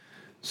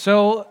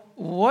So,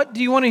 what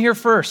do you want to hear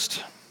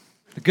first?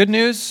 The good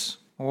news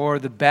or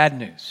the bad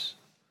news?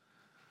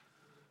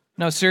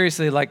 No,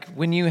 seriously, like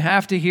when you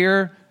have to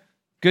hear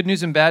good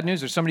news and bad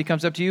news, or somebody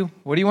comes up to you,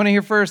 what do you want to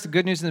hear first, the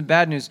good news and the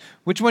bad news?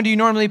 Which one do you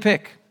normally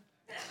pick?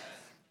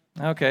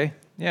 Okay,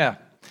 yeah.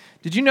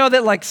 Did you know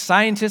that like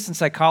scientists and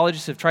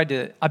psychologists have tried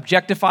to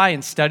objectify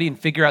and study and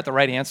figure out the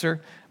right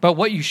answer about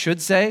what you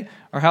should say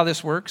or how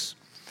this works?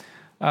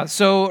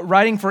 So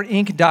writing for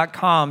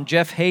Inc.com,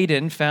 Jeff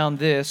Hayden found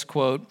this,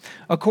 quote,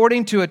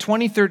 according to a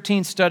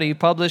 2013 study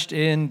published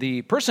in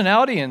the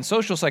Personality and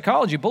Social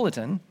Psychology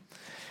Bulletin,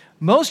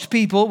 most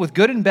people with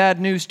good and bad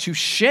news to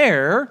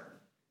share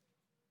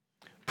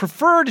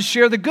prefer to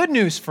share the good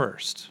news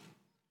first.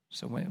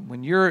 So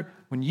when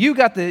you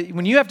have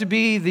to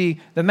be the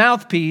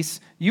mouthpiece,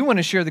 you want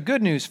to share the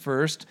good news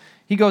first.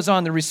 He goes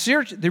on, the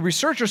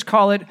researchers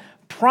call it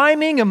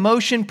priming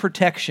emotion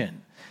protection.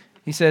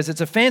 He says it's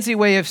a fancy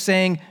way of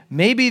saying,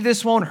 maybe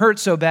this won't hurt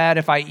so bad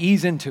if I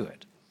ease into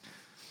it.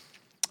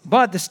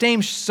 But the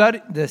same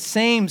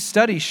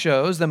study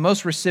shows that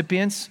most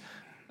recipients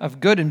of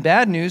good and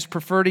bad news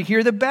prefer to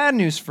hear the bad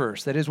news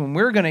first. That is, when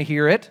we're going to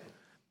hear it,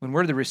 when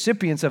we're the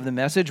recipients of the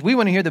message, we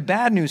want to hear the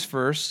bad news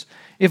first,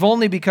 if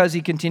only because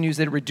he continues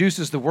that it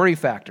reduces the worry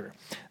factor.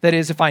 That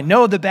is, if I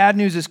know the bad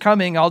news is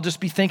coming, I'll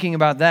just be thinking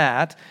about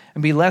that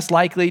and be less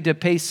likely to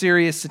pay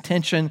serious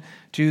attention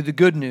to the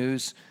good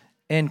news,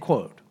 end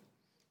quote.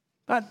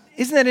 But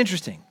isn't that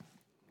interesting?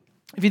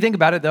 If you think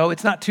about it, though,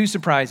 it's not too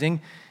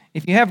surprising.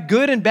 If you have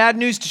good and bad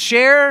news to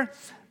share,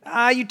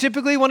 you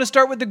typically want to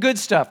start with the good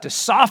stuff to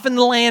soften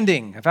the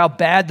landing of how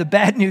bad the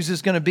bad news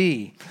is going to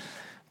be.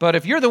 But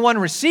if you're the one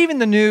receiving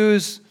the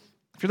news,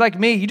 if you're like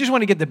me, you just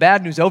want to get the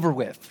bad news over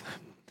with.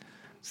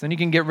 So then you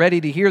can get ready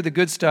to hear the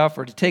good stuff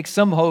or to take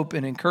some hope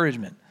and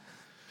encouragement.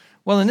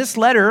 Well, in this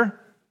letter,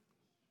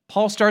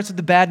 Paul starts with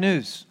the bad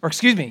news.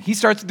 He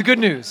starts with the good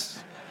news.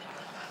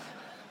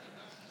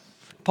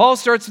 Paul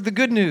starts with the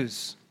good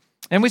news.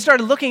 And we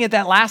started looking at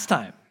that last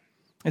time.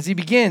 As he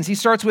begins, he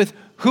starts with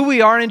who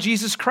we are in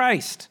Jesus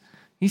Christ.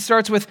 He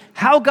starts with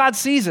how God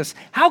sees us,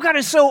 how God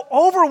has so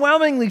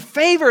overwhelmingly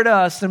favored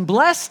us and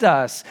blessed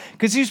us,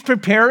 because he's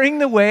preparing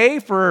the way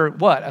for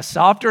what? A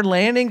softer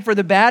landing for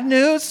the bad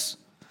news?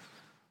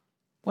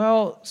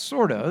 Well,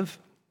 sort of,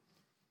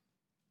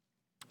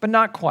 but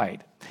not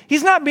quite.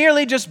 He's not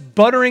merely just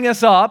buttering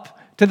us up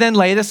to then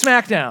lay the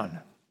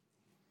smackdown.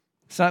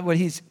 It's not what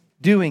he's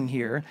doing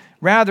here.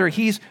 Rather,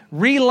 he's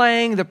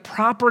relaying the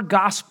proper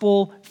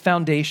gospel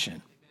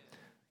foundation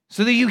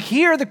so that you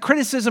hear the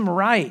criticism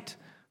right,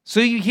 so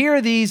you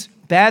hear these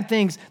bad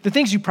things, the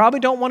things you probably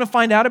don't want to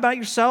find out about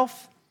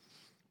yourself,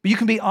 but you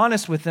can be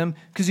honest with them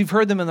because you've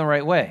heard them in the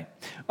right way.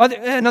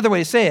 Another way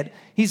to say it,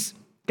 he's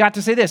got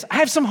to say this: I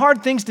have some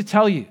hard things to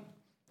tell you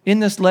in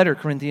this letter,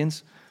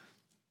 Corinthians.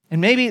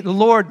 And maybe the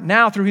Lord,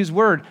 now through his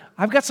word,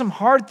 I've got some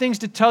hard things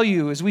to tell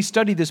you as we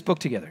study this book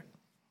together.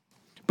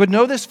 But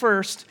know this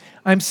first,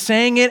 I'm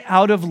saying it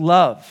out of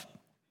love.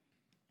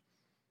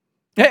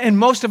 And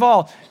most of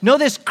all, know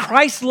this: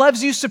 Christ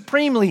loves you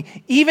supremely,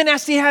 even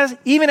as he has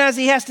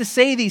to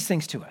say these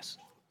things to us.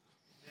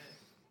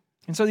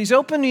 And so these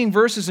opening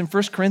verses in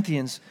 1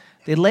 Corinthians,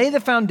 they lay the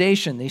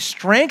foundation, they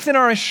strengthen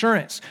our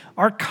assurance,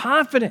 our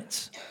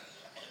confidence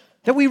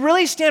that we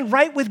really stand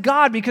right with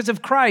God because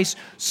of Christ.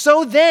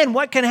 So then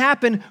what can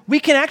happen?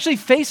 We can actually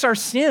face our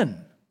sin.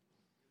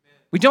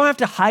 We don't have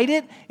to hide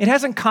it. It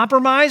hasn't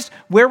compromised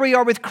where we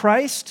are with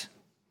Christ.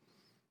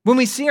 When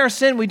we see our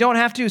sin, we don't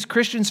have to, as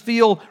Christians,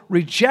 feel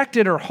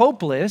rejected or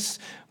hopeless.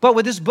 But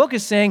what this book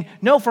is saying,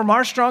 no, from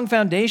our strong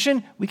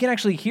foundation, we can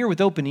actually hear with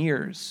open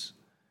ears.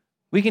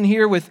 We can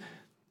hear with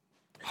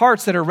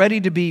hearts that are ready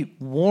to be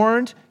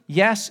warned,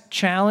 yes,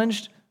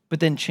 challenged,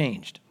 but then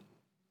changed.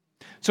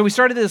 So we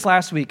started this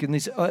last week in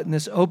this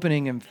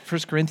opening in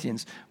 1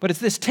 Corinthians, but it's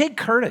this: take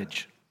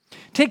courage.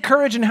 Take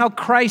courage in how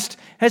Christ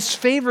has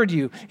favored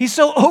you. He's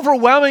so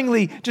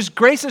overwhelmingly just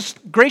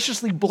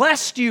graciously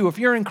blessed you if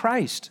you're in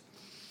Christ.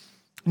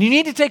 And you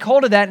need to take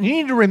hold of that, and you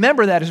need to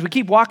remember that as we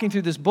keep walking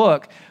through this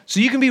book so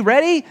you can be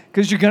ready,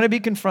 because you're going to be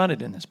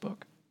confronted in this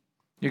book.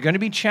 You're going to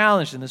be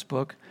challenged in this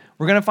book.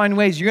 We're going to find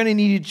ways you're going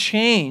to need to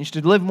change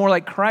to live more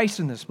like Christ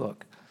in this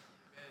book.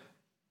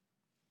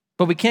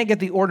 But we can't get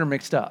the order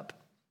mixed up.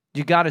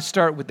 You got to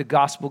start with the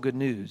gospel good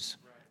news.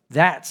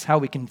 That's how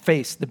we can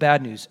face the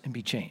bad news and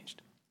be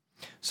changed.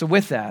 So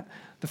with that,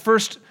 the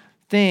first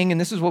thing, and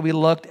this is what we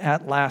looked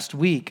at last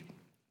week,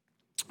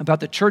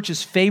 about the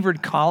church's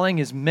favored calling,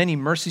 his many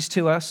mercies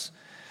to us.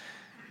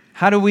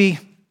 How do we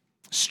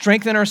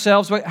strengthen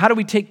ourselves? How do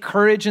we take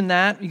courage in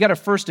that? You got to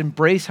first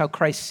embrace how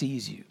Christ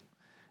sees you.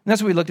 And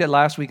that's what we looked at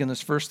last week in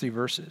those first 3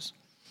 verses.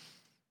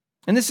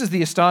 And this is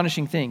the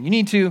astonishing thing. You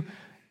need to,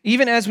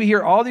 even as we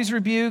hear all these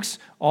rebukes,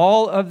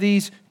 all of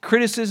these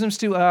criticisms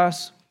to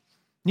us,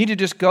 you need to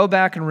just go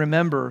back and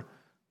remember,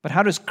 but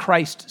how does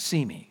Christ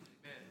see me?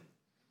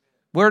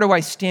 Where do I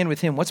stand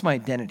with him? What's my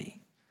identity?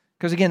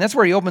 Because again, that's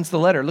where he opens the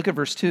letter. Look at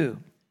verse 2.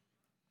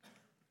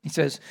 He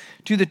says,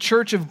 to the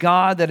church of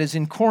God that is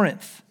in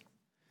Corinth,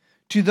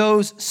 to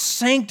those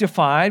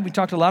sanctified, we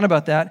talked a lot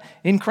about that,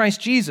 in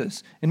Christ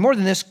Jesus. And more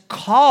than this,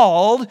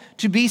 called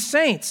to be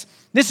saints.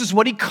 This is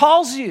what he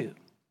calls you.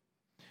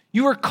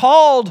 You are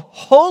called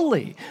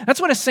holy. That's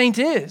what a saint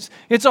is.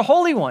 It's a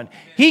holy one.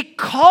 He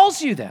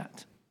calls you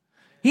that.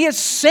 He has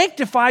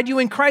sanctified you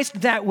in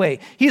Christ that way.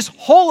 He has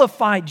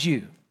holified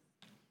you.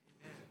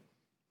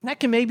 And that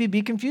can maybe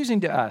be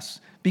confusing to us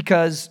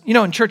because,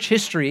 in church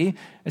history,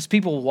 as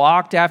people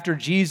walked after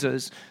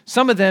Jesus,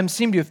 some of them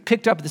seem to have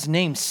picked up this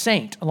name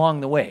saint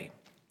along the way,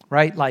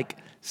 right? Like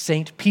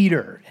Saint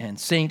Peter and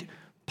Saint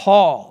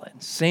Paul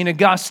and Saint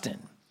Augustine,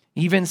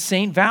 even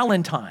Saint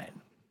Valentine,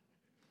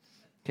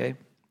 okay?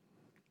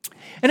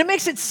 And it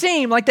makes it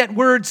seem like that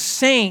word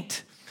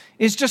saint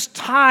is just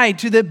tied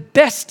to the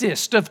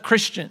bestest of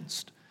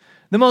Christians,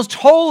 the most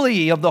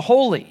holy of the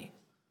holy.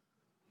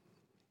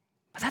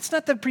 But that's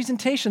not the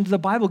presentation that the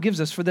Bible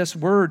gives us for this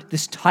word,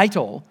 this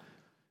title,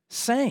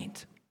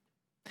 saint.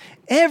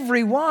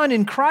 Everyone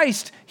in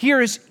Christ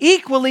here is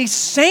equally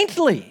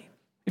saintly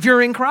if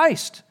you're in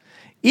Christ.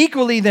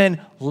 Equally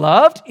then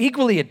loved,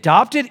 equally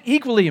adopted,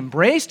 equally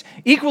embraced,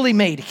 equally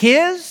made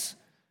his.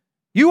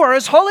 You are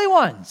his holy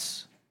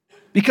ones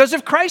because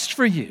of Christ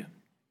for you.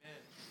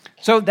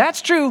 So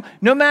that's true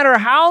no matter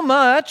how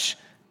much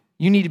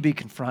you need to be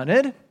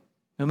confronted,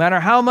 no matter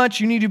how much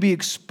you need to be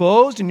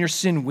exposed, and your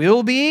sin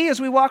will be as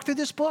we walk through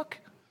this book.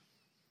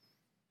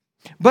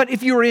 But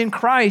if you are in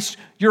Christ,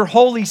 your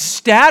holy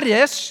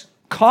status,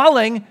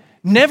 calling,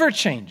 never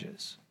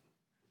changes.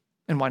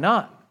 And why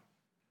not?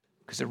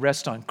 Because it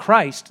rests on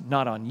Christ,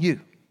 not on you.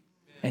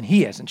 And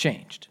he hasn't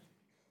changed.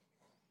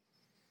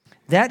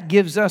 That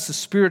gives us the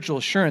spiritual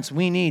assurance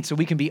we need so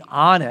we can be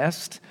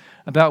honest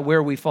about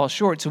where we fall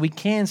short so we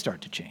can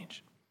start to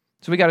change.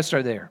 So we got to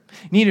start there.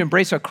 You need to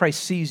embrace how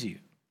Christ sees you.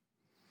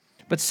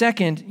 But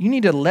second, you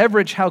need to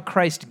leverage how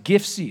Christ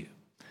gifts you.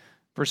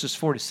 Verses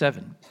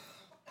 4-7.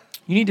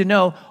 You need to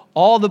know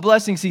all the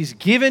blessings he's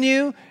given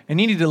you, and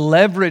you need to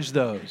leverage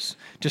those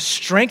to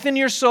strengthen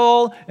your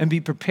soul and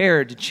be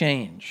prepared to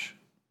change.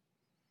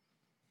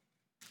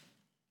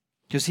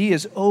 Because he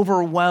has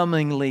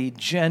overwhelmingly,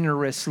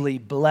 generously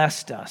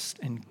blessed us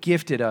and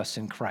gifted us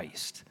in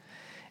Christ.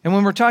 And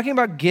when we're talking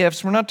about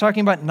gifts, we're not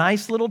talking about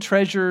nice little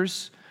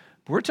treasures,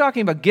 but we're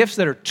talking about gifts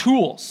that are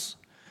tools.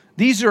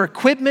 These are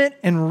equipment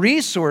and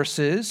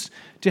resources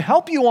to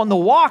help you on the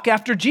walk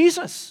after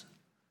Jesus,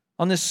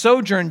 on this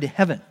sojourn to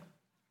heaven.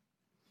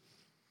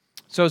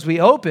 So as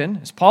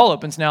Paul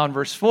opens now in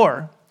verse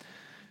 4,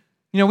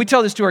 we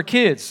tell this to our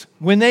kids.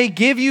 When they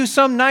give you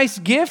some nice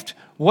gift,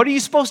 what are you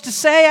supposed to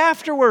say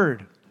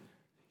afterward?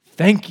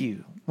 Thank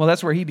you. Well,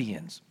 that's where he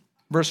begins.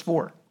 Verse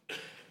 4.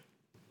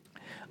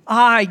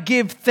 I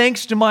give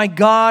thanks to my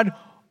God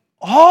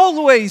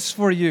always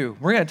for you.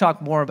 We're going to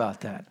talk more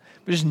about that,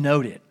 but just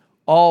note it.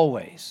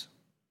 Always.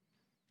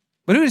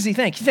 But who does he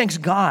thank? He thanks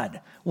God.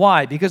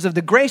 Why? Because of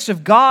the grace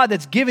of God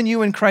that's given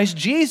you in Christ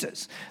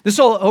Jesus. This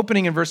whole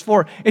opening in verse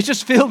 4, it's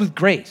just filled with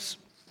grace.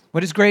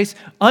 What is grace?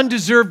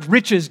 Undeserved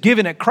riches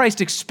given at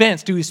Christ's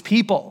expense to his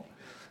people.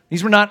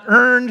 These were not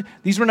earned.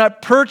 These were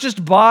not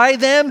purchased by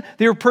them.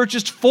 They were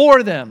purchased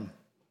for them.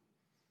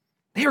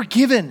 They were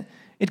given.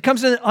 It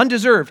comes in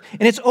undeserved.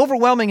 And it's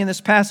overwhelming in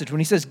this passage. When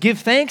he says give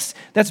thanks,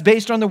 that's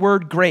based on the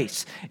word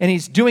grace. And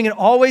he's doing it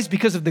always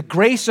because of the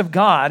grace of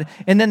God.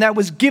 And then that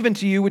was given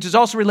to you, which is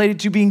also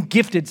related to being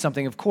gifted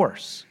something, of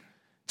course.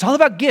 It's all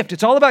about gift.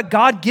 It's all about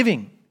God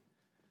giving.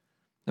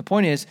 The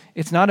point is,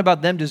 it's not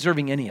about them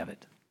deserving any of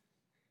it.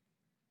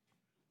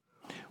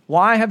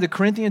 Why have the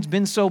Corinthians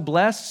been so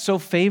blessed, so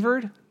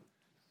favored?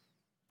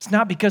 It's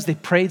not because they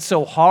prayed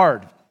so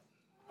hard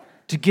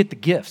to get the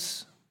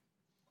gifts.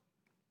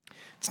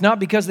 It's not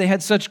because they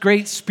had such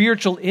great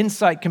spiritual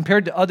insight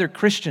compared to other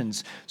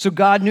Christians, so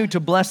God knew to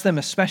bless them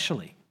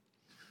especially.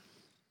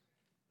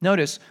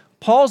 Notice,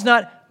 Paul's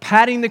not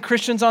patting the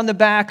Christians on the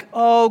back.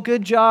 Oh,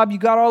 good job, you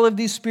got all of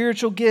these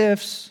spiritual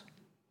gifts.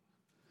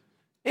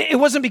 It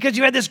wasn't because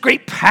you had this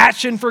great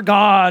passion for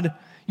God.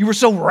 You were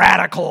so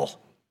radical.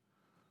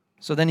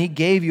 So then he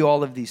gave you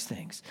all of these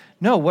things.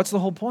 No, what's the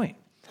whole point?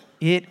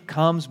 It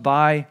comes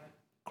by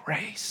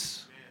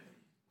grace.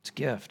 It's a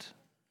gift.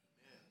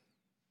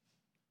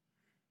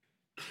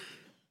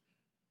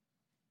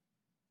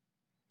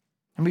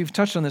 And we've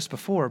touched on this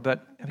before,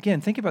 but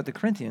again, think about the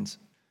Corinthians.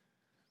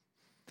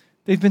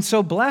 They've been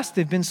so blessed,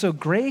 they've been so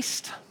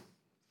graced,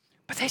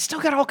 but they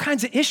still got all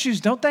kinds of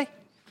issues, don't they?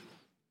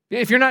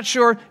 If you're not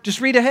sure, just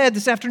read ahead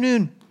this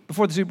afternoon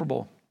before the Super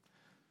Bowl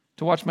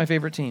to watch my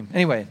favorite team.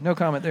 Anyway, no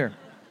comment there.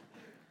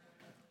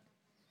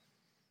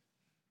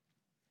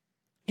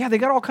 Yeah, they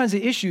got all kinds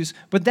of issues,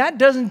 but that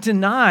doesn't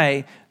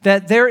deny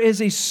that there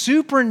is a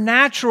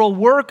supernatural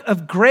work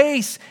of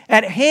grace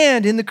at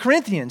hand in the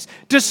Corinthians,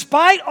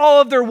 despite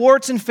all of their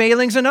warts and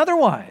failings and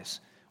otherwise.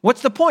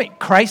 What's the point?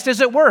 Christ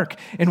is at work.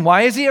 And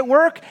why is he at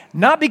work?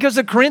 Not because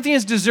the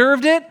Corinthians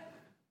deserved it,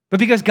 but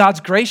because God's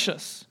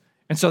gracious.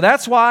 And so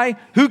that's why,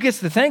 who gets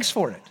the thanks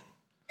for it?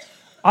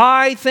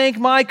 I thank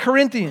my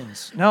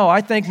Corinthians. No,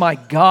 I thank my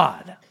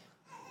God,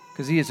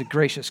 because he is a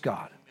gracious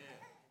God.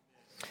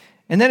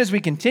 And then as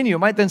we continue, it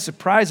might then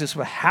surprise us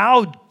with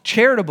how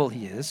charitable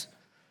he is,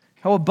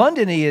 how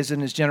abundant he is in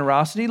his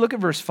generosity. Look at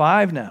verse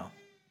 5 now.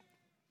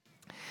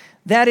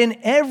 That in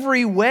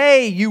every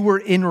way you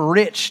were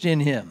enriched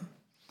in him,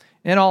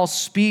 in all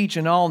speech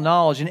and all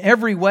knowledge, in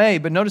every way.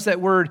 But notice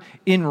that word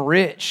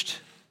enriched.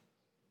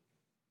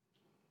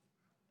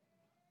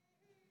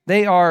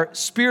 They are,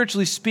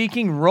 spiritually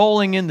speaking,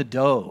 rolling in the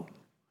dough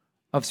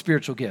of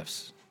spiritual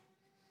gifts.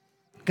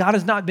 God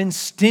has not been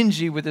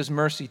stingy with his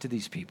mercy to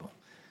these people.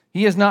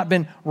 He has not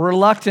been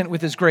reluctant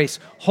with his grace,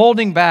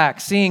 holding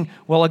back, seeing,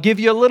 well, I'll give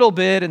you a little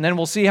bit, and then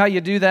we'll see how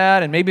you do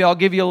that, and maybe I'll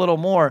give you a little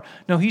more.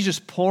 No, he's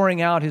just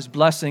pouring out his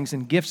blessings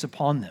and gifts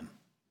upon them.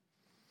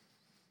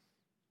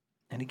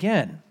 And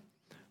again,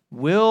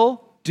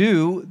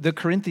 do the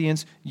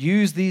Corinthians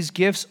use these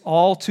gifts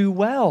all too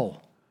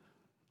well?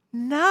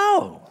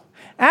 No.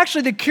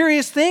 Actually, the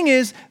curious thing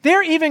is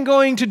they're even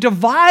going to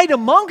divide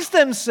amongst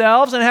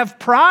themselves and have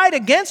pride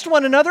against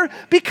one another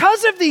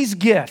because of these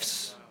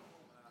gifts.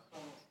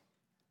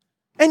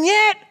 And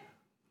yet,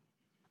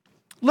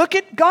 look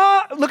at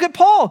God, look at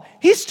Paul.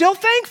 He's still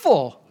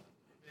thankful.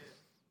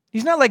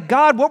 He's not like,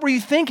 God, what were you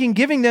thinking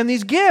giving them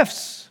these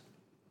gifts?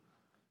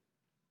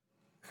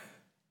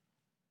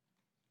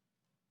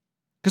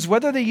 Because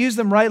whether they use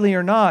them rightly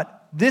or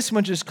not, this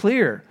much is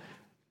clear.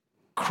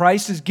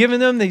 Christ has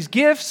given them these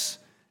gifts.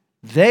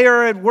 They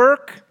are at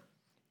work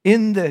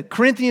in the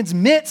Corinthians'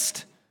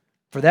 midst.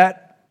 For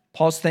that,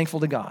 Paul's thankful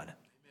to God.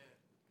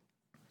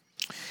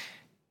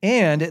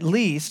 And at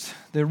least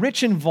the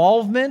rich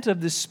involvement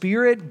of the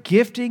Spirit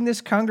gifting this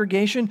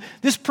congregation,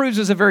 this proves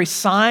as a very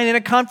sign and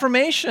a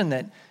confirmation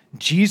that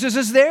Jesus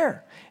is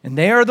there and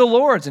they are the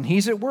Lord's and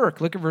he's at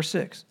work. Look at verse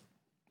 6.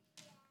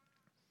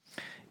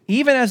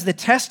 Even as the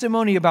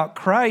testimony about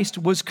Christ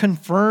was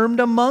confirmed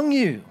among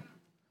you.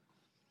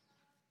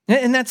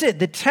 And that's it.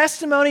 The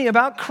testimony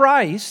about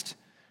Christ,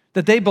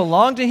 that they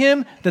belong to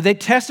him, that they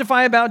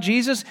testify about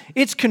Jesus,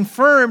 it's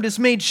confirmed, it's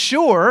made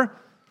sure.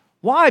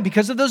 Why?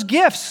 Because of those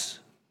gifts.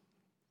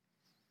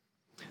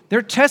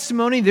 Their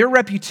testimony, their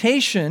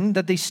reputation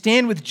that they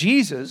stand with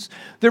Jesus,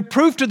 their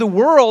proof to the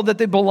world that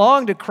they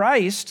belong to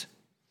Christ,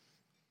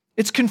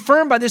 it's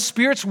confirmed by the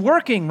Spirit's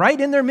working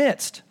right in their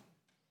midst.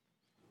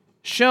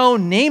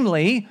 Shown,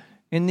 namely,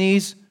 in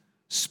these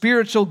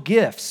spiritual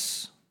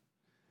gifts,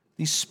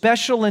 these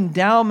special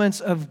endowments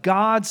of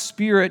God's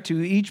Spirit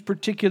to each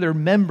particular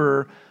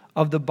member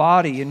of the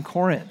body in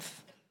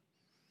Corinth.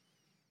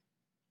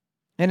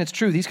 And it's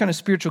true, these kind of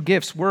spiritual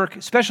gifts work,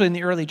 especially in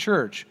the early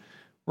church,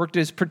 worked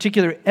as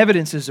particular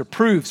evidences or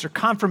proofs or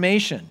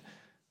confirmation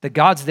that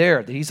God's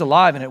there, that he's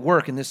alive and at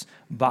work in this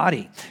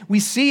body. We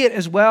see it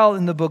as well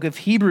in the book of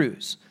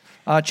Hebrews,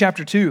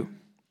 chapter 2.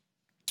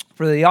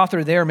 For the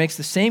author there makes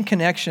the same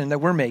connection that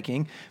we're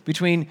making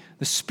between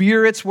the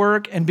Spirit's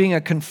work and being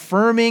a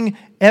confirming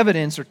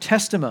evidence or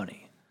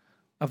testimony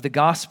of the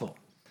gospel.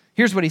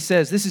 Here's what he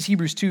says. This is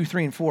Hebrews 2,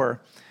 3, and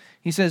 4.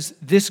 He says,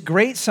 this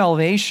great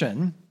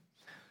salvation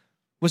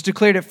was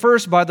declared at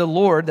first by the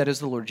Lord, that is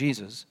the Lord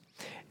Jesus,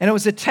 and it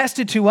was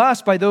attested to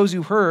us by those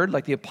who heard,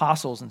 like the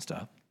apostles and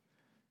stuff.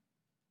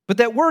 But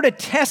that word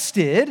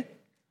attested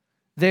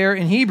there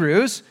in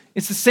Hebrews,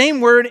 it's the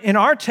same word in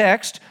our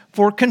text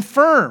for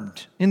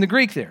confirmed in the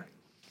Greek there.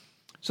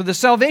 So the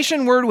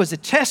salvation word was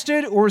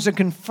attested or was it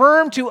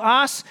confirmed to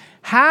us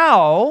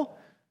how,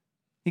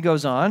 he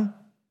goes on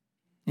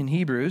in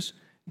Hebrews,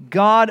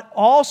 God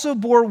also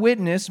bore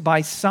witness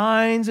by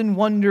signs and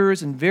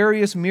wonders and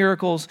various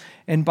miracles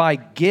and by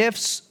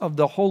gifts of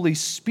the Holy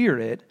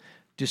Spirit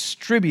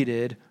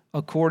distributed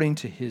according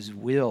to his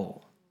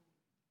will.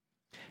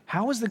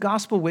 How was the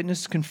gospel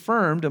witness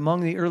confirmed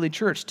among the early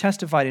church,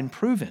 testified and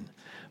proven?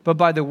 But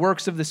by the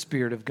works of the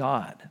Spirit of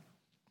God.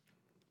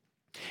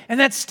 And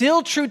that's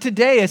still true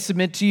today, I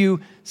submit to you,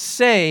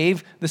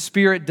 save the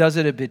Spirit does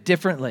it a bit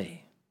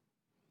differently.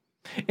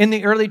 In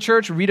the early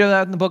church, we read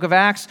about in the book of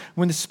Acts,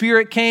 when the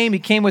Spirit came, he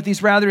came with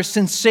these rather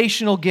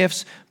sensational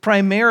gifts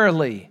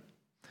primarily.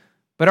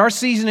 But our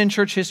season in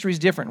church history is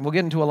different. We'll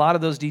get into a lot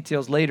of those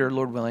details later,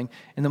 Lord willing,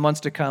 in the months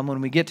to come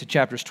when we get to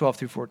chapters 12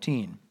 through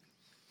 14.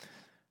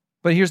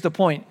 But here's the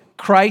point.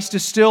 Christ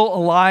is still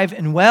alive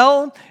and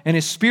well, and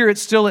his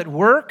Spirit's still at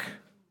work.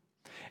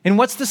 And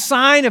what's the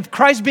sign of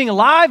Christ being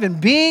alive and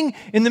being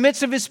in the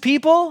midst of his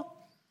people?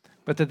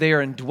 But that they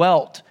are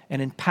indwelt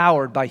and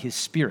empowered by his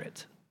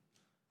Spirit.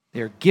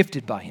 They are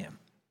gifted by him.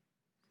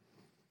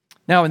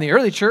 Now, in the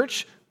early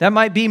church, that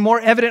might be more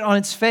evident on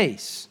its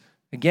face.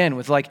 Again,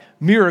 with like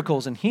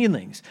miracles and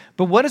healings.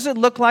 But what does it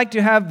look like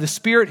to have the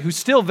Spirit who's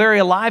still very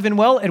alive and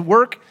well at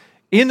work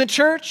in the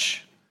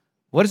church?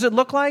 What does it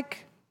look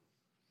like?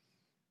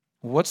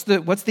 What's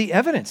the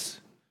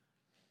evidence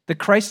that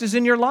Christ is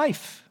in your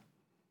life?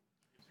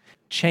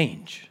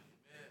 Change.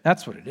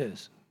 That's what it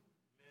is.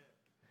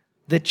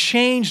 The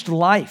changed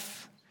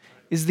life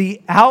is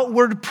the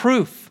outward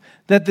proof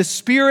that the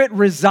Spirit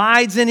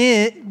resides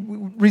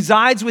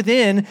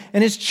within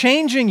and is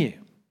changing you.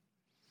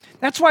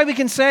 That's why we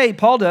can say,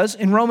 Paul does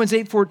in Romans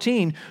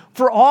 8:14,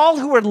 for all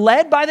who are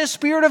led by the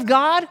Spirit of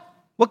God,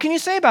 what can you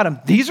say about them?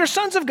 These are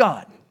sons of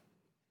God.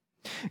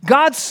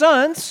 God's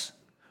sons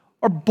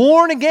are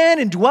born again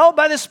and dwelt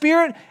by the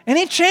Spirit, and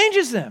He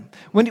changes them.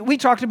 When we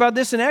talked about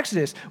this in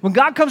Exodus, when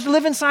God comes to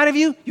live inside of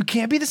you, you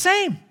can't be the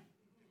same.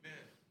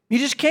 You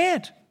just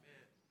can't.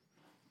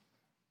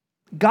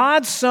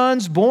 God's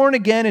sons born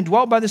again and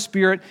dwelt by the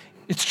Spirit.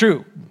 It's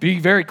true. Be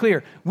very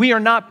clear. We are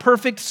not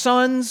perfect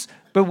sons,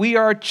 but we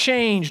are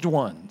changed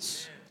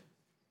ones.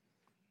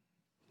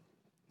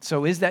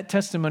 So is that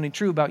testimony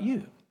true about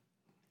you?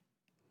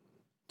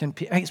 Can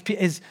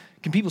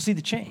people see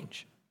the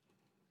change?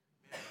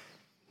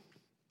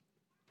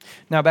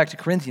 Now back to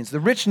Corinthians. The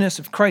richness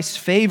of Christ's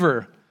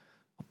favor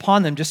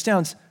upon them just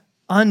sounds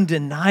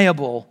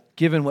undeniable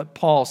given what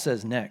Paul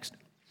says next.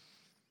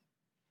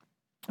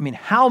 I mean,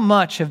 how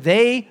much have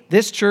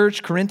this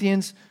church,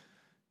 Corinthians,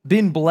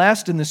 been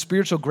blessed in the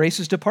spiritual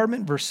graces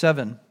department? Verse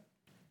 7.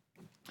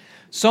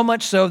 So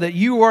much so that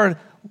you are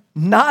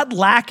not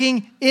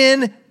lacking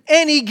in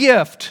any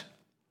gift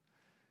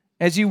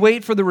as you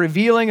wait for the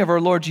revealing of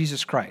our Lord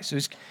Jesus Christ. So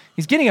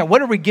he's getting at,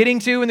 what are we getting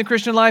to in the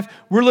Christian life?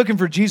 We're looking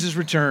for Jesus'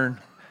 return.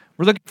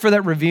 We're looking for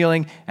that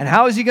revealing. And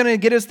how is he going to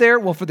get us there?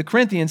 Well, for the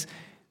Corinthians,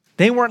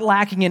 they weren't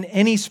lacking in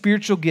any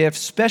spiritual gifts,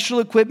 special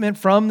equipment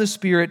from the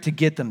Spirit to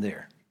get them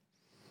there.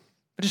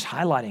 But just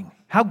highlighting,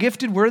 how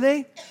gifted were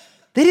they?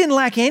 They didn't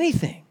lack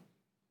anything.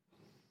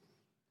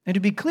 And to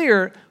be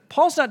clear,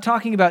 Paul's not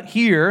talking about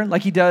here,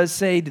 like he does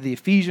say to the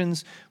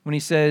Ephesians when he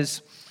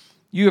says,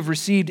 you have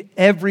received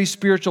every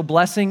spiritual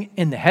blessing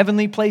in the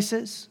heavenly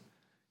places.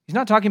 He's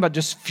not talking about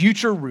just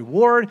future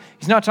reward.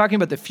 He's not talking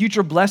about the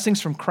future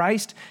blessings from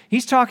Christ.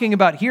 He's talking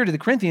about here to the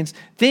Corinthians,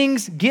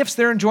 gifts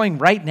they're enjoying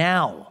right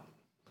now,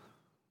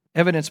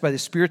 evidenced by the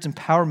Spirit's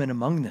empowerment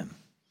among them.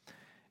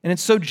 And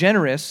it's so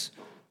generous,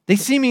 they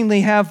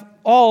seemingly have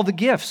all the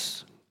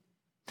gifts.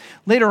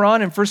 Later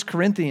on in 1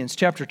 Corinthians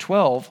chapter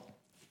 12,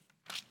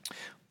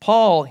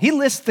 Paul, he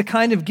lists the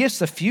kind of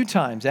gifts a few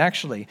times,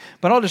 actually,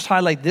 but I'll just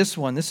highlight this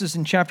one. This is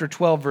in chapter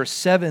 12, verse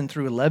 7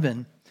 through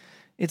 11.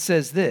 It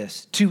says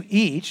this, to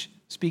each,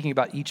 speaking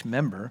about each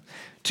member,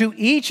 to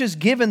each is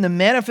given the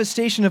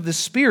manifestation of the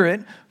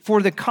Spirit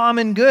for the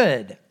common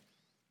good.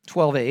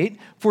 12:8,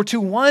 for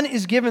to one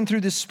is given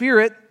through the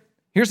Spirit,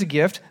 here's a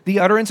gift, the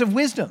utterance of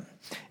wisdom,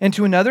 and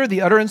to another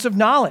the utterance of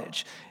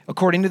knowledge,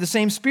 according to the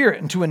same Spirit,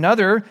 and to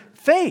another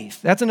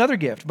faith, that's another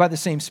gift by the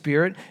same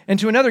Spirit, and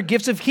to another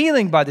gifts of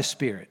healing by the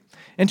Spirit,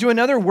 and to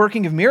another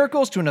working of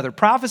miracles, to another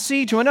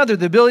prophecy, to another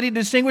the ability to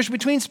distinguish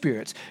between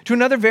spirits, to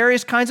another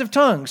various kinds of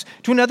tongues,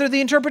 to another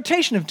the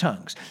interpretation of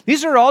tongues.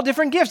 These are all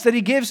different gifts that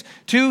he gives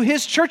to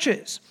his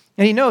churches.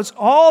 And he notes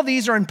all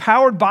these are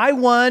empowered by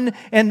one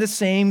and the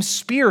same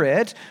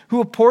Spirit, who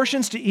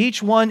apportions to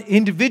each one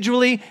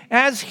individually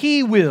as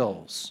he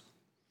wills.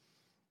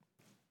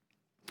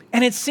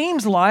 And it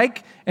seems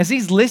like, as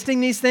he's listing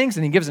these things,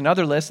 and he gives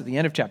another list at the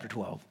end of chapter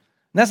 12,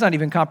 and that's not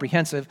even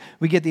comprehensive,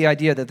 we get the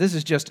idea that this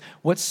is just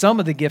what some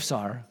of the gifts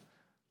are.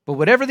 But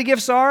whatever the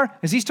gifts are,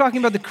 as he's talking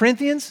about the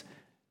Corinthians,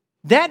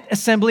 that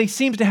assembly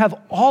seems to have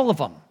all of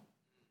them.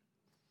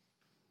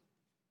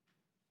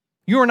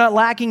 You are not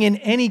lacking in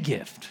any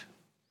gift.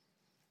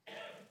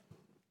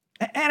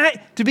 And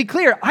to be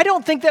clear, I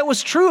don't think that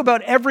was true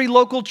about every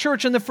local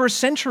church in the first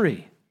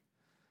century.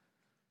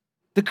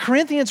 The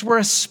Corinthians were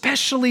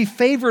especially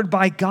favored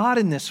by God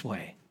in this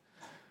way.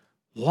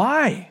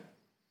 Why?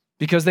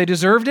 Because they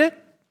deserved it?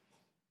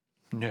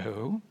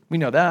 No, we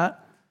know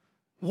that.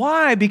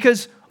 Why?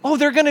 Because,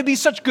 they're going to be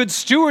such good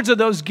stewards of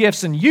those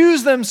gifts and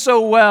use them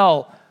so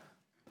well.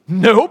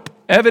 Nope,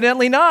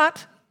 evidently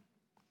not.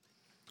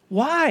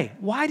 Why?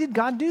 Why did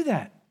God do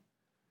that?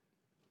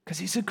 Because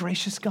he's a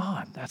gracious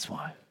God, that's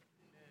why.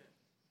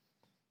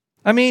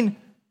 I mean,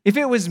 if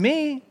it was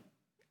me,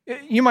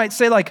 you might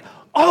say like,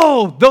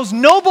 those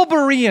noble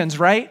Bereans,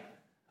 right?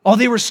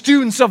 They were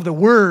students of the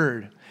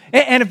word.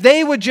 And if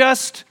they would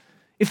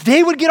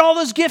get all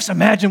those gifts,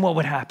 imagine what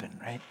would happen,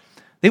 right?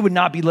 They would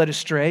not be led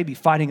astray, be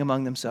fighting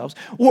among themselves.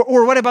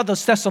 Or what about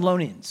those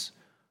Thessalonians?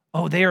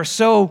 They are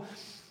so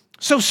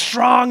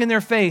strong in their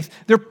faith.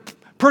 They're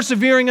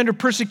persevering under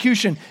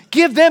persecution.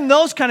 Give them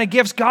those kind of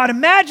gifts, God.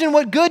 Imagine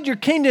what good your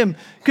kingdom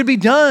could be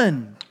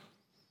done.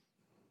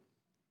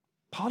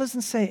 Paul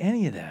doesn't say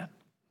any of that.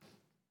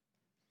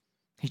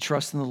 He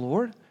trusts in the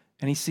Lord,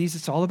 and he sees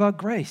it's all about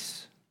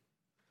grace.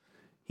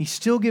 He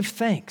still gives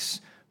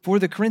thanks for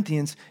the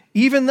Corinthians,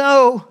 even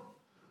though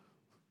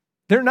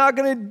they're not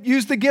going to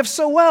use the gifts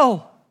so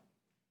well.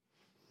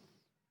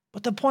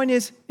 But the point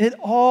is, it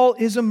all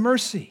is a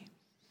mercy.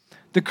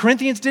 The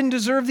Corinthians didn't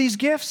deserve these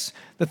gifts.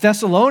 The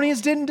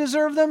Thessalonians didn't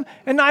deserve them,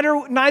 and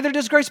neither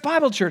does Grace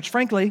Bible Church,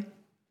 frankly.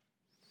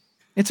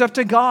 It's up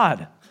to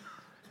God.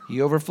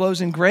 He overflows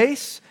in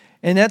grace,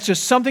 and that's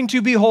just something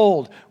to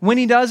behold. When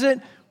he does it,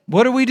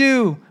 what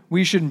do?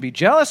 We shouldn't be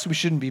jealous. We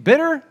shouldn't be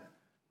bitter.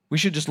 We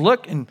should just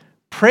look and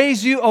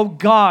praise you, oh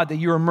God, that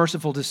you are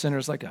merciful to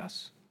sinners like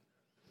us.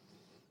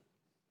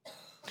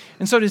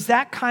 And so does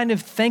that kind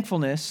of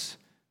thankfulness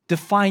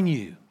define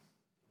you?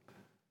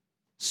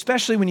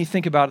 Especially when you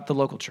think about the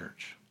local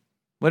church,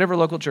 whatever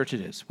local church it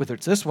is, whether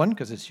it's this one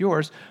because it's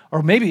yours,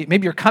 or maybe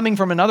you're coming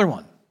from another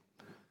one.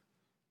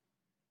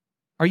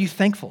 Are you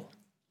thankful?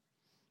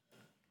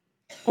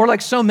 Or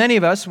like so many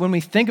of us, when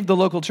we think of the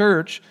local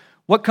church,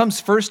 what comes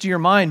first to your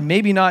mind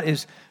maybe not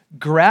is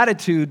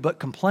gratitude, but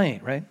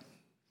complaint, right?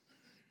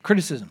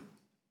 Criticism.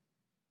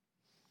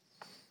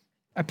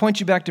 I point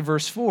you back to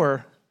verse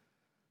 4.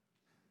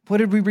 What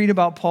did we read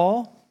about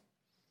Paul?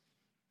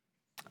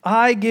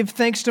 I give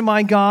thanks to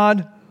my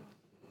God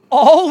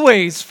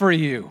always for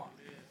you.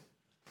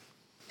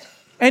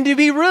 And to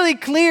be really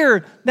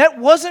clear, that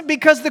wasn't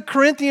because the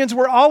Corinthians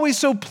were always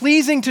so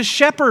pleasing to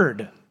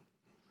shepherd.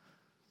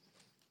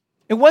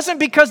 It wasn't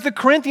because the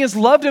Corinthians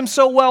loved him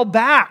so well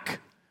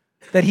back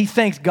that he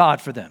thanked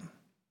God for them.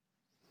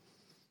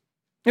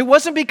 It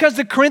wasn't because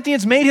the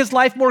Corinthians made his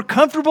life more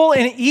comfortable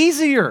and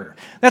easier.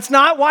 That's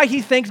not why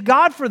he thanked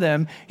God for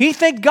them. He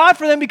thanked God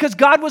for them because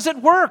God was at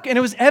work, and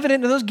it was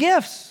evident in those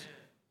gifts.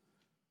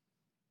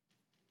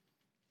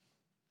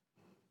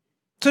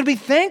 So to be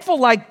thankful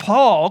like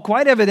Paul,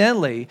 quite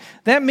evidently,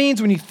 that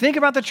means when you think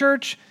about the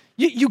church,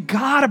 you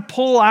got to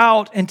pull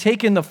out and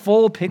take in the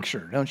full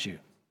picture, don't you?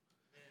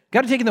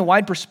 Got to take in the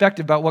wide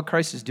perspective about what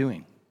Christ is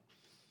doing.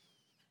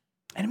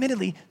 And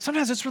admittedly,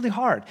 sometimes it's really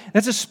hard.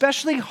 That's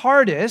especially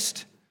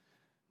hardest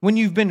when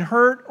you've been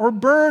hurt or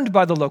burned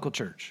by the local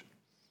church.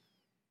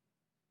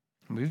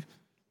 We've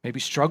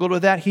maybe struggled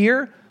with that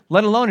here,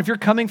 let alone if you're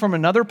coming from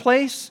another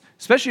place,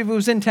 especially if it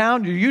was in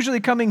town, you're usually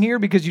coming here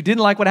because you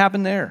didn't like what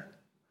happened there.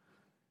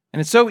 And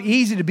it's so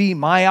easy to be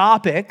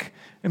myopic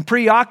and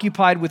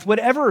preoccupied with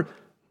whatever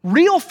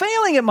real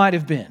failing it might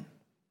have been.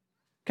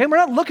 Okay, we're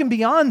not looking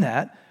beyond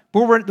that,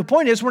 but the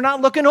point is we're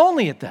not looking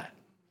only at that.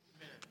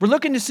 We're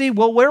looking to see,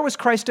 well, where was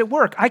Christ at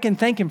work? I can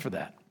thank him for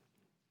that.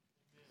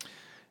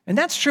 And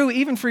that's true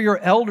even for your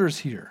elders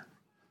here.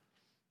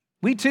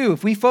 We too,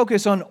 if we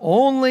focus on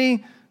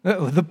only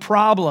the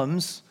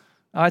problems,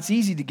 it's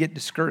easy to get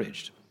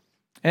discouraged.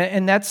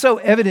 And that's so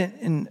evident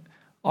in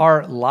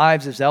our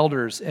lives as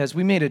elders as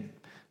we made a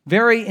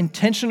very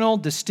intentional,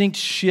 distinct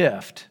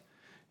shift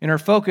in our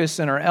focus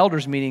in our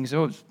elders meetings,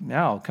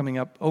 now coming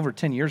up over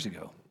 10 years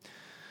ago.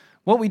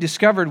 What we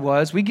discovered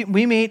was we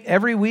meet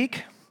every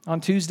week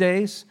on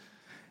Tuesdays,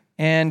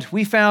 and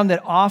we found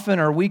that often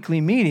our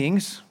weekly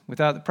meetings,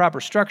 without the proper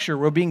structure,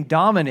 were being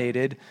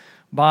dominated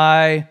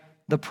by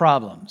the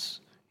problems.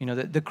 You know,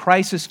 the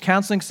crisis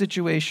counseling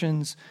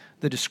situations,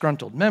 the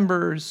disgruntled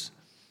members.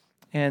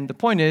 And the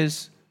point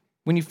is,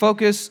 when you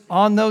focus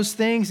on those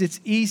things, it's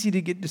easy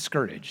to get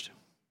discouraged.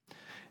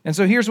 And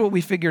so here's what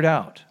we figured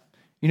out.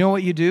 You know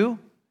what you do?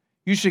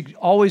 You should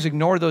always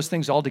ignore those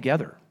things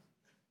altogether.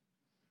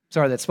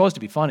 Sorry, that's supposed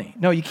to be funny.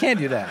 No, you can't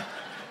do that.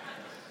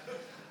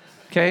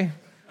 Okay?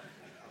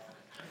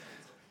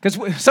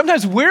 Because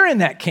sometimes we're in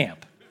that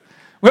camp.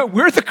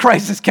 We're the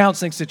crisis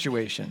counseling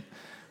situation,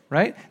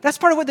 right? That's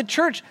part of what the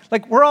church,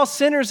 like we're all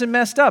sinners and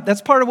messed up.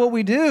 That's part of what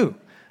we do.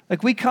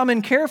 Like we come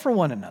and care for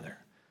one another.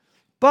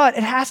 But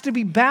it has to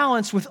be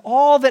balanced with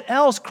all that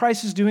else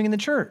Christ is doing in the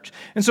church.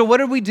 And so what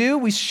did we do?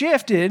 We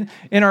shifted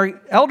in our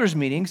elders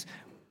meetings.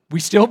 We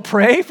still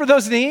pray for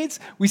those needs.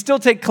 We still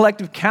take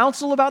collective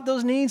counsel about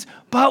those needs.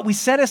 But we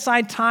set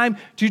aside time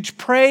to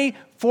pray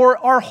for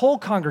our whole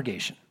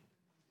congregation.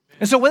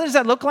 And so what does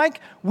that look like?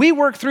 We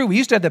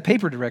used to have the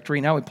paper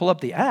directory. Now we pull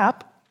up the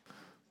app.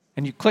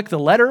 And you click the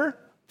letter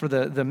for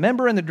the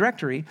member in the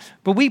directory,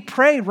 but we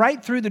pray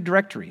right through the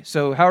directory.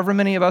 So however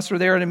many of us are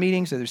there at a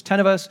meeting, so there's 10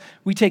 of us,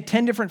 we take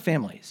 10 different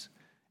families,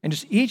 and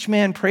just each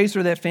man prays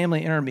for that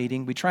family in our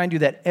meeting. We try and do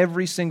that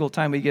every single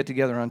time we get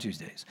together on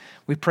Tuesdays.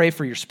 We pray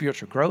for your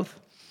spiritual growth.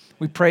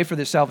 We pray for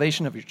the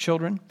salvation of your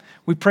children.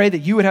 We pray that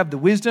you would have the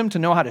wisdom to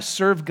know how to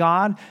serve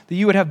God, that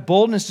you would have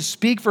boldness to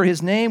speak for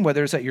his name,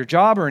 whether it's at your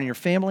job or in your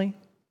family.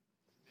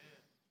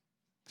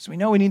 So we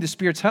know we need the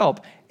Spirit's help.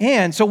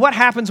 And so what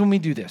happens when we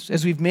do this?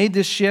 As we've made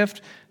this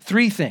shift,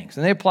 3 things.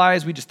 And they apply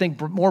as we just think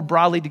more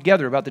broadly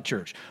together about the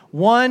church.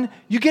 1,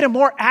 you get a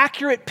more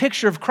accurate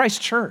picture of Christ's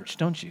church,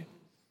 don't you?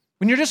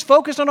 When you're just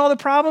focused on all the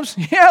problems,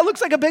 yeah, it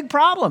looks like a big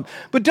problem.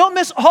 But don't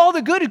miss all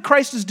the good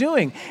Christ is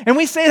doing. And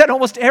we say that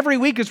almost every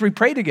week as we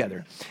pray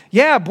together.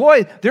 Yeah,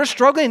 boy, they're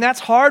struggling. That's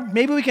hard.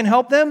 Maybe we can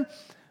help them.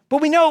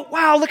 But we know,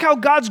 wow, look how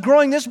God's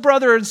growing this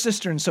brother and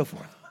sister and so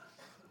forth.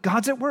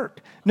 God's at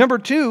work. Number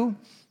 2,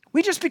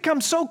 we just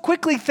become so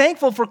quickly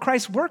thankful for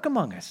Christ's work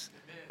among us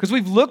because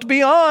we've looked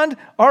beyond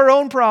our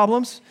own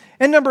problems.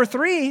 And number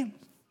 3,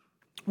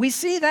 we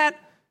see that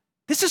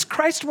this is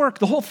Christ's work,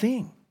 the whole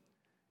thing.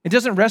 It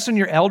doesn't rest on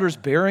your elders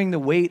bearing the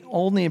weight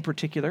only in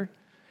particular.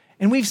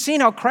 And we've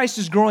seen how Christ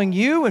is growing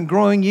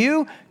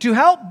you to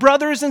help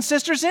brothers and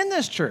sisters in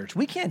this church.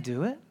 We can't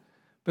do it,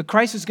 but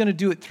Christ is going to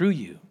do it through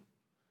you.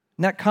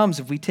 And that comes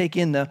if we take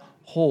in the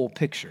whole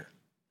picture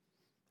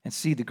and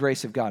see the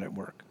grace of God at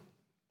work.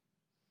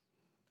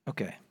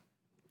 Okay,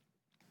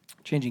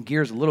 changing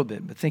gears a little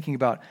bit, but thinking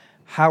about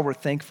how we're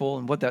thankful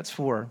and what that's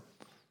for.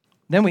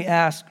 Then we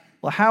ask,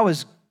 well, how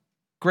has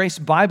Grace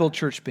Bible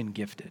Church been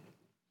gifted?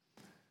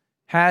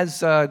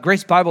 Has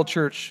Grace Bible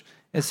Church,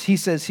 as he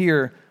says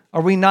here,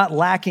 are we not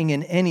lacking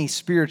in any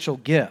spiritual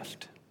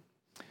gift?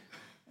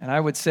 And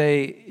I would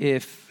say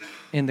if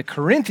in the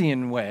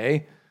Corinthian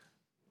way,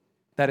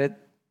 that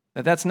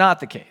That's not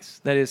the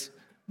case. That is,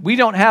 we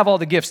don't have all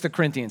the gifts the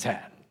Corinthians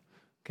had.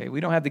 Okay,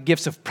 we don't have the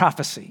gifts of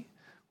prophecy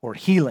or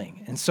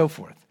healing and so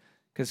forth,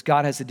 because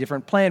God has a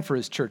different plan for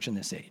his church in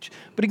this age.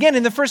 But again,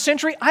 in the first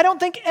century, I don't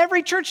think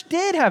every church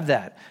did have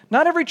that.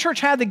 Not every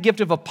church had the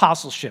gift of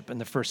apostleship in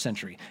the first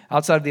century,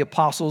 outside of the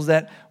apostles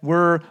that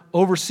were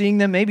overseeing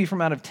them maybe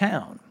from out of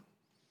town.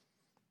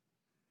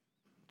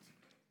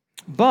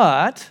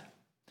 But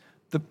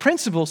the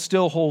principle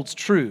still holds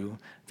true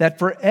that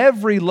for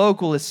every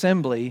local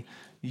assembly,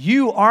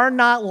 you are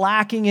not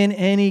lacking in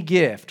any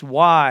gift.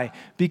 Why?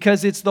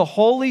 Because it's the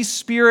Holy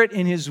Spirit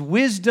in his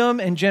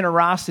wisdom and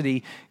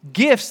generosity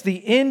gifts the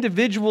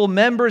individual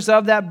members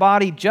of that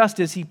body just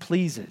as he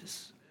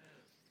pleases.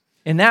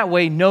 In that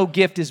way, no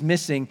gift is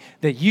missing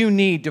that you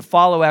need to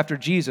follow after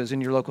Jesus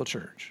in your local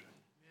church.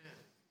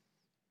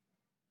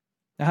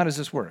 Now, how does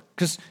this work?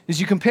 Because as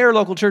you compare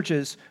local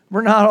churches,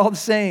 we're not all the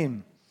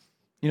same.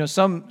 You know,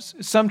 some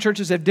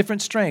churches have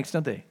different strengths,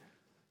 don't they?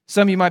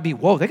 Some of you might be,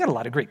 whoa, they got a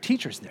lot of great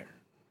teachers there.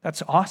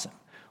 That's awesome.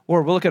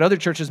 Or we'll look at other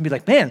churches and be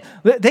like, man,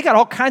 they got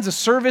all kinds of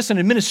service and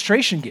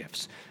administration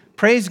gifts.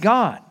 Praise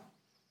God.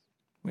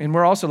 And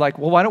we're also like,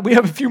 well, why don't we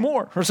have a few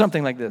more or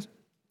something like this?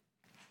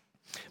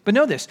 But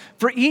know this,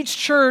 for each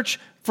church,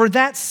 for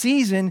that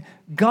season,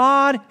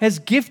 God has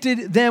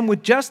gifted them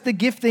with just the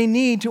gift they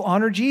need to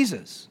honor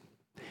Jesus.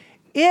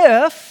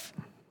 If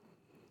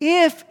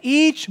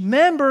each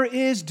member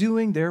is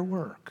doing their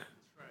work.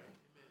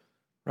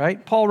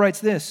 Right? Paul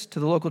writes this to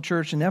the local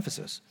church in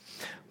Ephesus.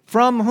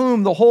 From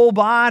whom the whole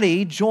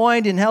body,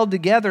 joined and held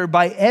together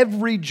by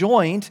every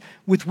joint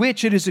with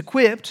which it is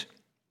equipped,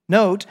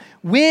 note,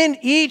 when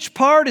each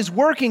part is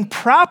working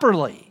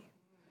properly,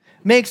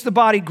 makes the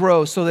body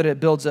grow so that it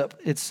builds up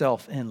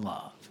itself in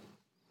love.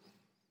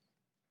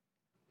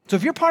 So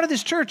if you're part of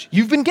this church,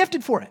 you've been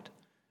gifted for it.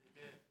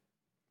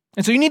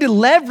 And so you need to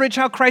leverage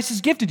how Christ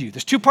has gifted you.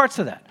 There's two parts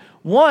to that.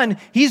 One,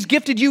 he's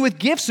gifted you with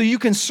gifts so you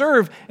can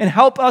serve and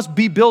help us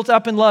be built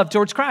up in love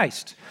towards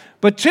Christ.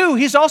 But two,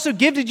 he's also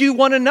gifted you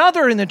one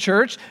another in the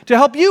church to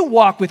help you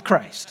walk with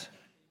Christ.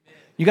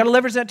 You got to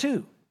leverage that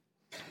too.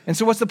 And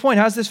so what's the point?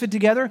 How does this fit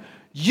together?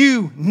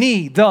 You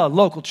need the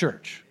local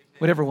church,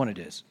 whatever one it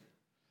is.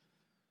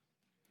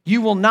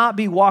 You will not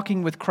be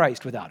walking with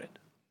Christ without it.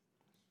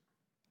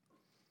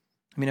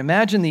 I mean,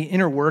 imagine the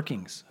inner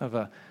workings of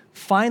a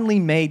finely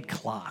made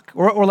clock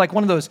or like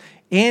one of those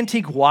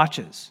antique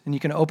watches, and you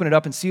can open it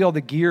up and see all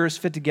the gears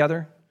fit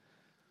together.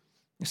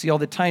 You see all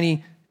the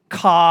tiny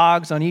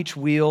cogs on each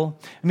wheel.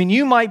 I mean,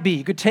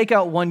 you could take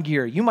out one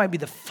gear. You might be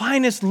the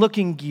finest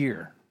looking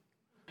gear.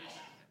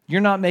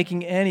 You're not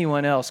making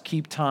anyone else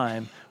keep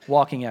time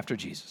walking after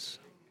Jesus.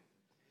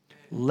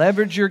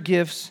 Leverage your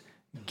gifts,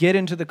 get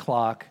into the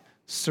clock,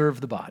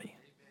 serve the body.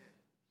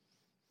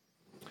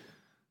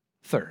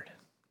 Third,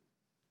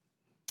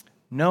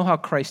 know how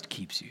Christ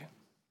keeps you.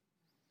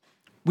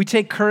 We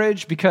take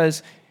courage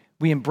because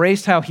we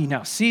embraced how he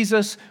now sees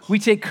us. We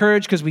take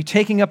courage because we're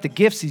taking up the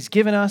gifts he's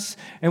given us.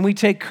 And we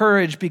take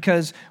courage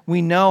because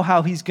we know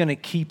how he's going to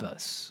keep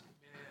us.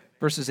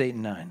 Verses 8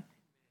 and 9.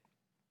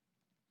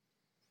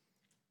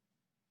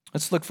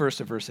 Let's look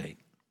first at verse 8. It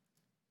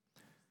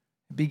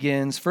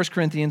begins 1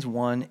 Corinthians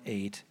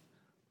 1:8.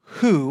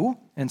 Who,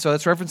 and so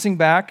that's referencing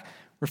back,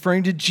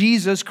 referring to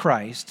Jesus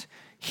Christ,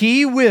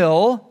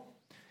 Jesus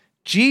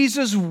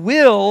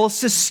will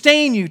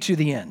sustain you to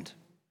the end,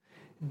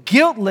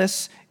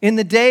 guiltless in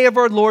the day of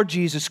our Lord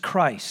Jesus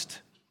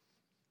Christ.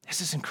 This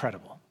is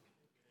incredible.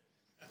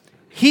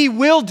 He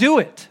will do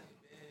it.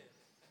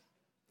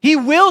 He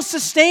will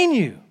sustain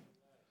you.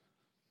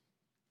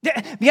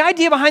 The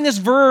idea behind this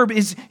verb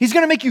is he's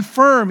going to make you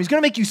firm. He's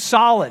going to make you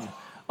solid,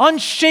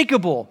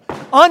 unshakable,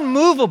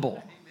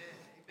 unmovable.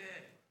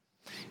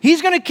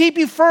 He's going to keep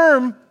you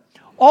firm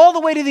all the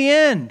way to the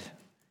end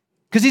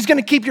because he's going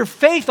to keep your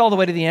faith all the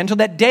way to the end until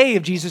that day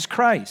of Jesus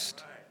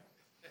Christ.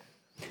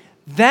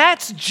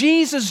 That's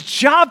Jesus'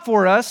 job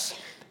for us,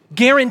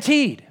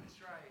 guaranteed.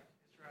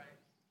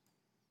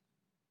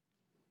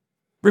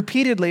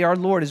 Repeatedly, our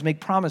Lord has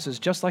made promises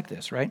just like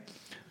this, right?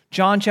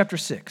 John chapter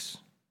 6,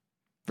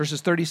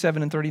 verses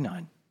 37 and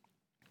 39.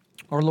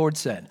 Our Lord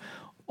said,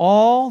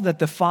 all that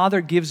the Father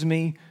gives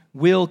me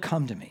will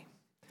come to me,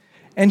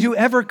 and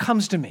whoever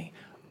comes to me,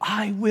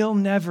 I will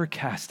never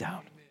cast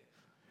out.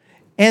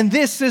 And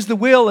this is the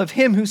will of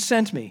him who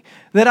sent me,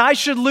 that I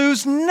should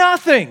lose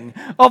nothing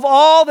of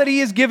all that he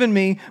has given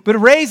me, but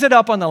raise it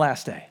up on the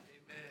last day.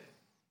 Amen.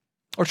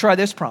 Or try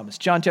this promise,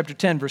 John chapter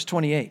 10, verse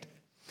 28.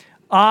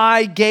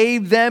 I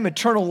gave them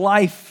eternal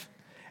life,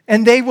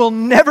 and they will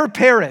never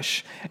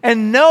perish,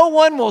 and no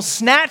one will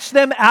snatch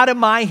them out of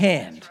my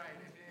hand.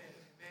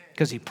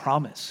 Because he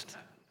promised.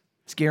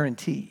 It's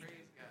guaranteed.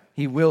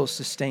 He will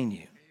sustain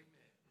you.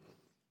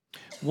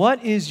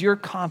 What is your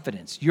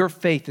confidence? Your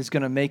faith is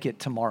going to make it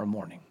tomorrow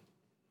morning.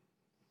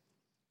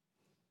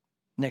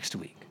 Next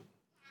week.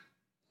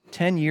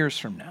 10 years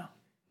from now.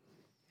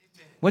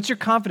 What's your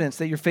confidence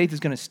that your faith is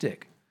going to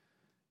stick?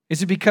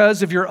 Is it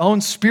because of your own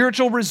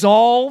spiritual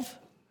resolve?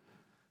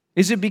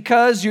 Is it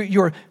because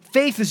your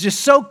faith is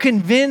just so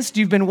convinced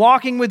you've been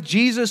walking with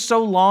Jesus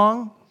so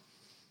long?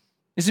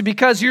 Is it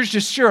because you're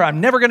just sure,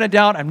 I'm never going to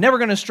doubt, I'm never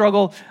going to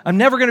struggle, I'm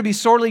never going to be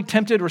sorely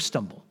tempted or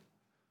stumble?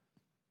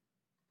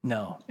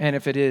 No. And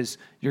if it is,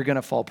 you're going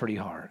to fall pretty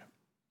hard.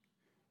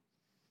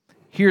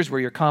 Here's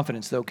where your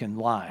confidence, though, can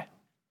lie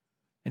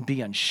and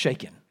be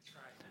unshaken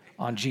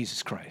on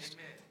Jesus Christ.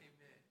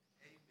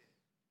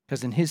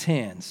 Because in his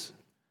hands,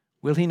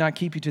 will he not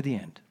keep you to the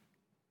end?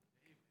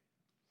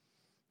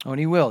 Oh, and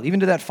he will. Even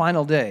to that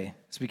final day,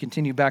 as we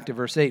continue back to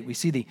verse 8, we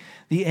see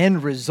the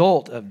end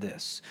result of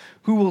this.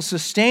 Who will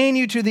sustain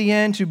you to the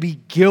end to be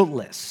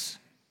guiltless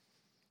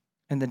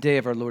in the day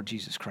of our Lord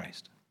Jesus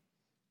Christ.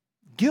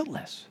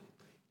 Guiltless.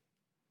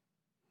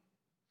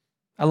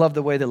 I love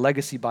the way the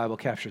Legacy Bible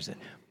captures it.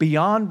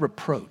 Beyond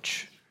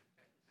reproach.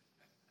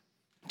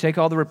 Take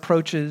all the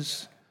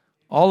reproaches,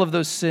 all of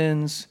those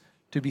sins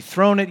to be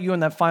thrown at you on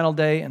that final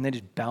day and they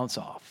just bounce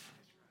off.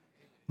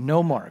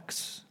 No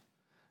marks.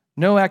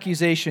 No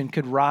accusation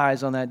could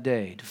rise on that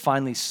day to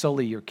finally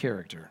sully your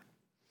character.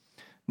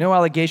 No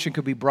allegation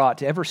could be brought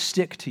to ever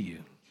stick to you.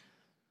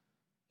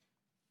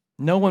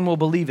 No one will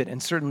believe it,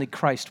 and certainly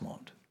Christ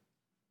won't.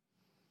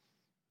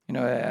 You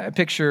know, I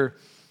picture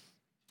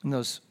in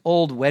those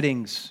old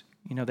weddings,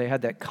 you know, they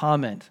had that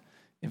comment,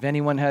 if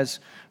anyone has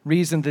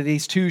reason that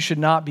these two should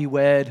not be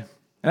wed.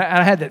 And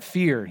I had that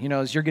fear, you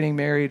know, as you're getting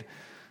married,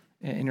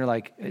 and you're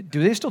like,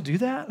 do they still do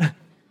that?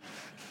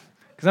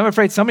 Because I'm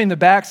afraid somebody in the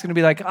back is going to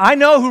be like, I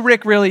know who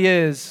Rick really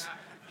is.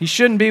 He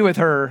shouldn't be with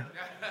her.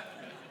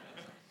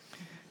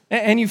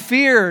 And you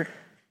fear,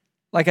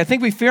 like I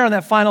think we fear on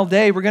that final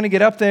day, we're going to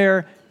get up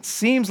there, it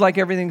seems like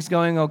everything's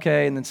going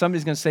okay, and then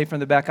somebody's going to say from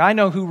the back, I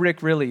know who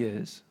Rick really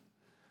is.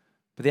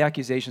 But the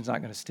accusation's not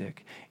going to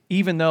stick.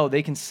 Even though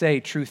they can say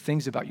true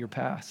things about your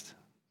past,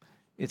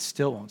 it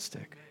still won't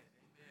stick.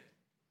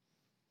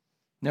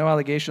 No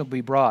allegation will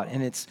be brought.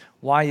 And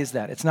why is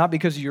that? It's not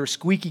because of your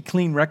squeaky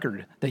clean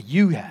record that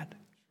you had.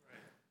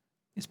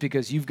 It's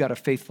because you've got a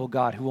faithful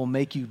God who will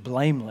make you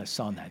blameless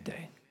on that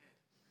day.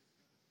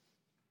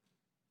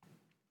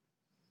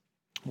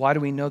 Why do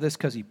we know this?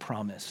 Because he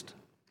promised.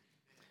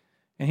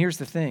 And here's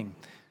the thing.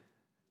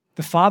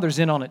 The Father's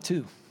in on it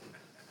too.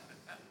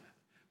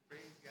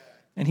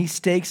 And he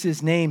stakes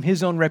his name,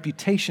 his own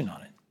reputation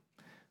on it.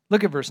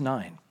 Look at verse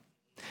 9.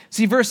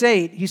 See, verse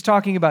 8, he's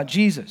talking about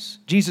Jesus.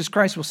 Jesus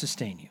Christ will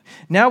sustain you.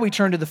 Now we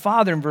turn to the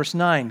Father in verse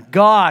 9.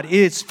 God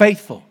is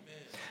faithful,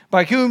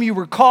 by whom you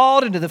were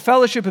called into the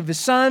fellowship of his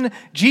Son,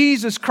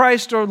 Jesus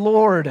Christ our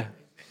Lord.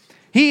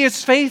 He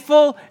is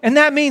faithful, and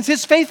that means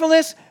his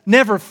faithfulness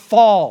never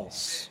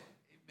falls.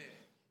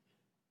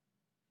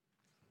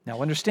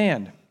 Now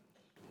understand,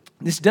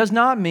 this does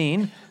not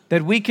mean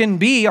that we can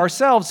be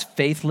ourselves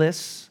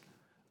faithless,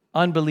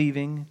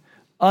 unbelieving,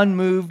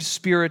 unmoved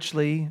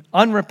spiritually,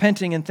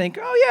 unrepenting, and think,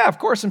 oh yeah, of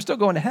course I'm still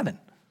going to heaven.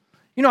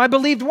 You know, I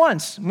believed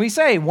once. We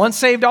say, once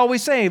saved,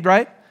 always saved,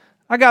 right?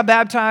 I got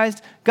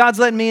baptized. God's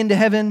letting me into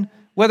heaven,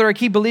 whether I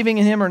keep believing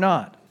in him or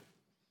not.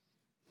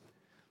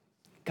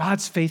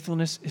 God's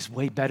faithfulness is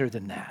way better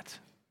than that.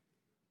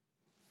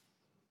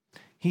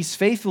 He's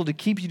faithful to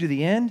keep you to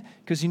the end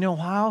because you know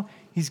how?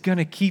 He's going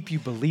to keep you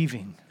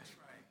believing.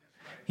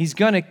 He's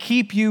going to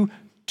keep you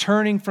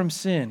turning from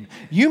sin.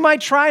 You might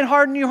try and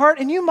harden your heart,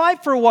 and you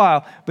might for a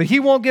while, but he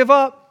won't give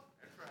up.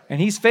 And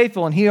he's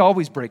faithful, and he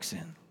always breaks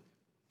in.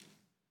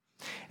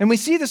 And we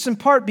see this in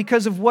part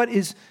because of what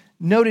is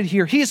noted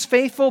here. He is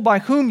faithful by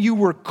whom you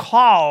were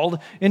called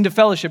into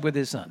fellowship with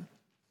his Son.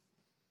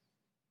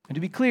 And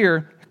to be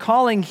clear,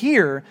 calling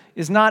here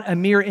is not a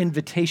mere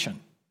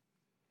invitation.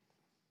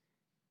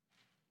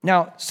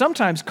 Now,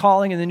 sometimes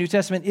calling in the New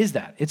Testament is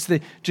that. It's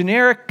the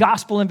generic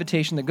gospel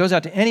invitation that goes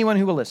out to anyone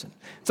who will listen.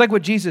 It's like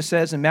what Jesus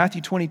says in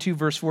Matthew 22,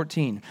 verse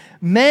 14.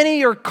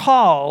 Many are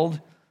called,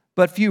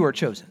 but few are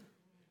chosen.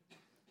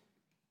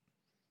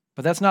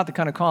 But that's not the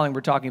kind of calling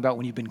we're talking about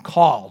when you've been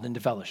called into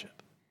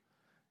fellowship.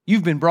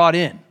 You've been brought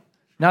in,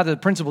 not to the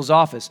principal's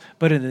office,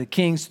 but into the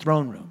king's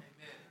throne room.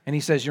 And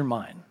he says, you're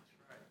mine.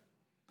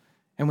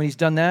 And when he's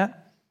done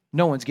that,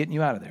 no one's getting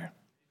you out of there.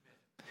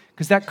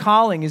 Because that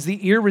calling is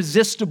the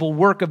irresistible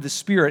work of the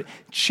Spirit,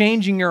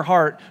 changing your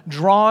heart,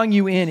 drawing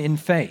you in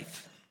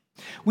faith.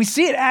 We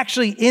see it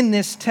actually in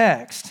this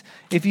text.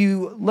 If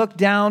you look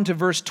down to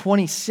verse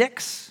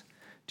 26,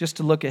 just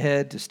to look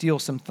ahead, to steal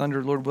some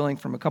thunder, Lord willing,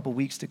 from a couple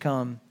weeks to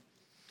come.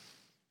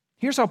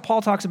 Here's how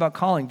Paul talks about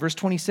calling. Verse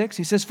 26,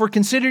 he says, for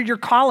consider your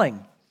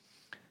calling.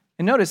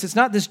 And notice, it's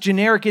not this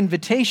generic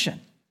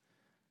invitation.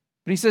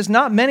 But he says,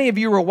 not many of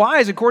you were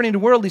wise according to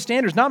worldly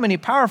standards, not many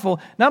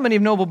powerful, not many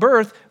of noble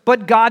birth,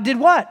 but God did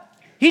what?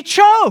 He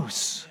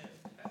chose.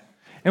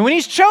 And when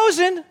he's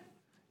chosen,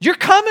 you're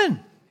coming.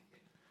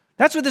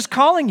 That's what this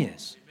calling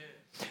is.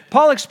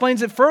 Paul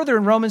explains it further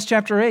in Romans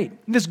chapter 8.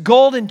 This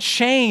golden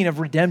chain of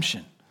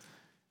redemption.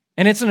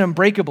 And it's an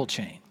unbreakable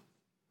chain.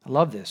 I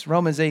love this.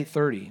 Romans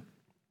 8:30.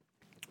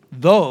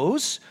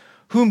 Those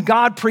whom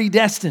God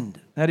predestined,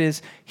 that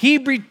is, he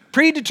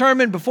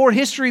predetermined before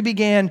history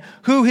began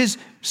who his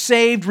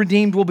saved,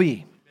 redeemed will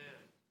be.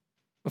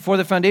 Before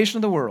the foundation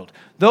of the world.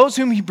 Those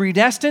whom he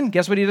predestined,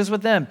 guess what he does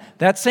with them?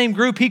 That same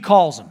group, he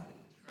calls them.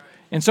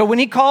 And so when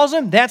he calls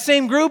them, that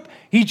same group,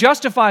 he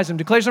justifies them,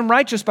 declares them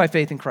righteous by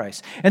faith in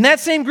Christ. And that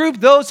same group,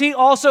 those he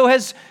also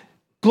has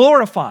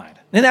glorified.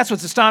 And that's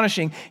what's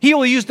astonishing. He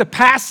will use the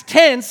past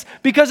tense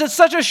because it's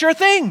such a sure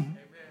thing.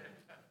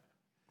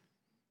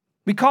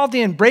 We call it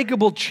the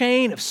unbreakable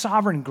chain of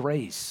sovereign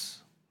grace.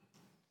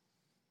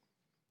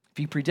 If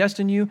he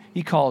predestined you,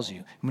 he calls you.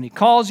 And when he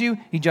calls you,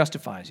 he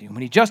justifies you. And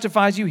when he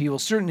justifies you, he will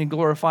certainly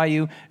glorify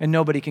you, and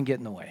nobody can get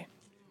in the way.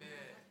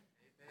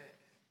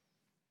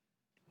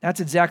 That's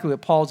exactly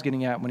what Paul's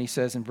getting at when he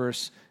says in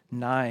verse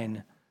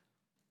 9,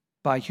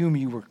 by whom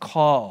you were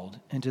called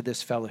into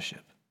this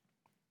fellowship.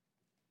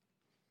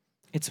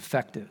 It's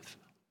effective.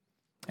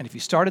 And if he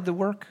started the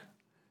work,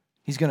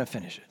 he's going to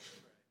finish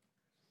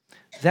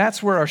it.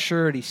 That's where our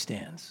surety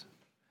stands.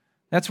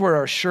 That's where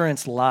our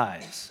assurance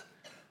lies.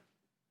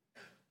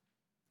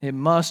 It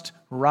must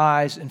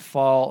rise and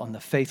fall on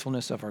the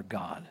faithfulness of our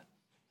God.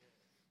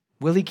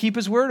 Will he keep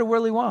his word or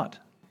will he not?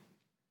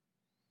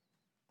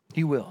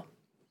 He will.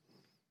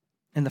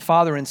 And the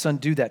Father and Son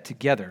do that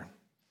together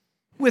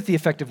with the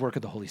effective work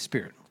of the Holy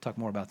Spirit. We'll talk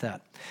more about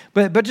that.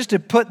 But just to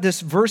put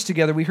this verse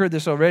together, we heard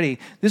this already.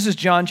 This is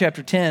John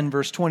chapter 10,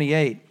 verse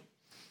 28.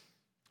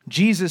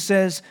 Jesus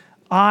says,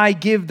 I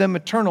give them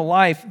eternal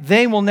life.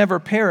 They will never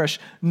perish.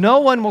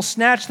 No one will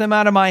snatch them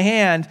out of my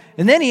hand.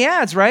 And then he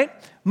adds, right?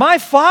 My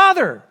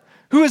Father,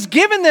 who has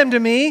given them to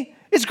me,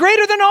 is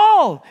greater than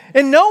all.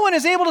 And no one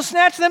is able to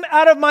snatch them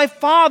out of my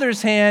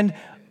Father's hand.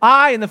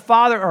 I and the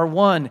Father are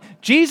one.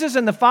 Jesus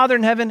and the Father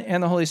in heaven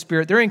and the Holy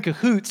Spirit, they're in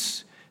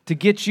cahoots to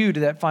get you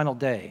to that final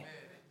day,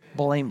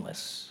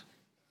 blameless,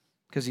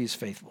 because he is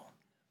faithful.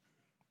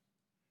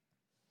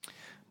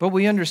 But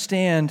we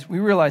understand, we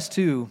realize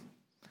too,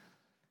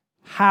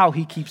 how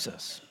he keeps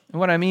us. And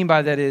what I mean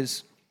by that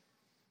is,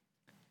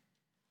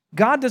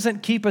 God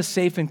doesn't keep us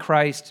safe in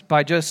Christ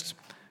by just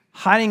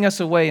hiding us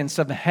away in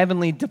some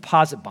heavenly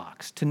deposit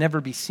box to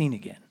never be seen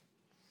again.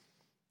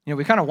 You know,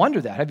 we kind of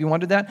wonder that. Have you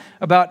wondered that?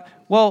 About,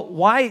 well,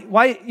 why,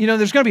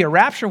 there's going to be a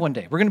rapture one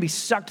day. We're going to be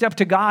sucked up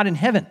to God in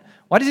heaven.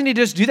 Why doesn't he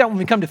just do that when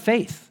we come to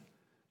faith?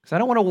 Because I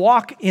don't want to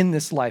walk in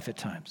this life at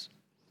times.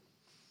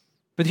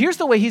 But here's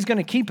the way he's going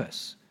to keep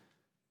us.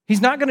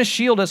 He's not going to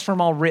shield us from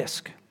all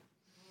risk.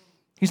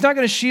 He's not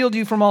going to shield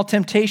you from all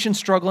temptation,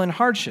 struggle, and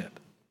hardship.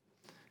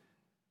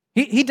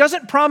 He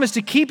doesn't promise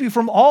to keep you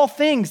from all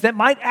things that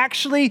might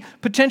actually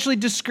potentially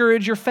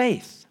discourage your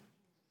faith.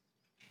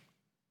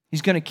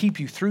 He's going to keep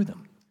you through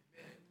them.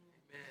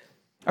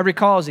 I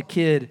recall as a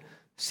kid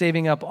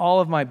saving up all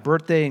of my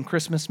birthday and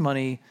Christmas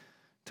money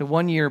to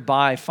 1 year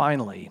buy,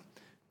 finally,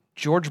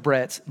 George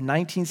Brett's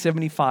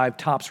 1975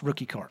 Topps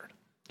rookie card.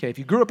 Okay, if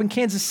you grew up in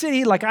Kansas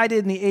City like I did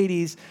in the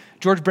 80s,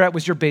 George Brett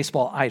was your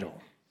baseball idol.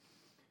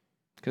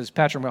 Because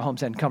Patrick Mahomes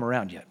hadn't come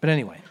around yet. But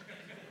anyway.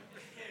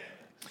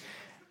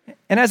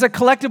 And as a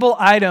collectible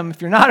item,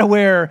 if you're not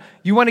aware,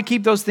 you want to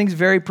keep those things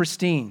very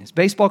pristine. As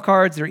baseball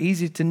cards, they're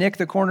easy to nick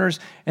the corners,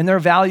 and their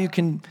value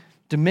can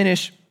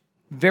diminish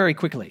very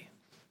quickly.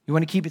 You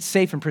want to keep it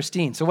safe and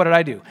pristine. So what did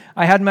I do?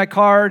 I had my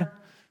card,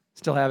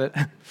 still have it,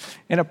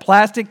 in a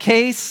plastic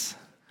case,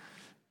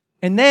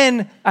 and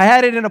then I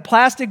had it in a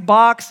plastic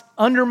box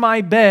under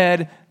my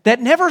bed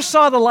that never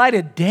saw the light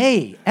of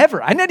day,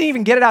 ever. I didn't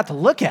even get it out to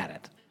look at it.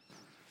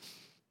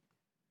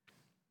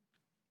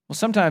 Well,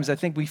 sometimes I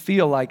think we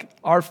feel like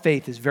our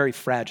faith is very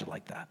fragile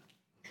like that.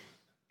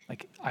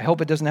 Like, I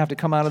hope it doesn't have to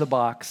come out of the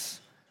box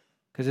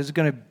because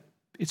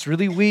it's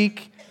really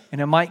weak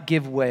and it might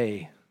give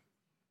way.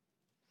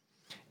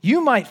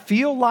 You might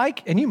feel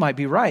like, and you might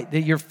be right,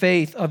 that your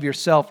faith of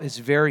yourself is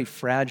very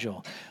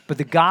fragile. But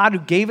the God who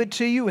gave it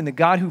to you and the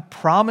God who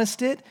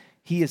promised it,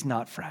 he is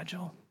not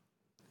fragile.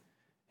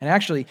 And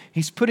actually,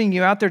 he's putting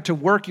you out there to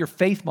work your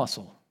faith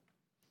muscle,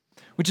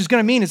 which is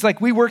going to mean, it's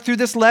like we work through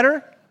this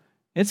letter,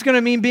 it's going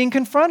to mean being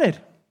confronted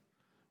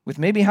with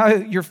maybe how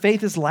your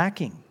faith is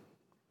lacking.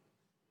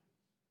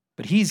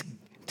 But he's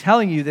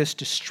telling you this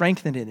to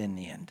strengthen it in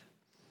the end.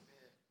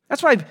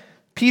 That's why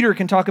Peter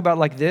can talk about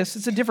like this.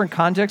 It's a different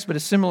context, but a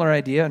similar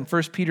idea. In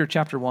 1 Peter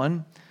chapter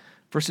 1,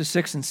 verses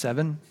 6 and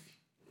 7,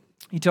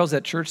 he tells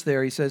that church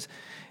there, he says,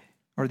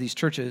 or these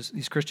churches,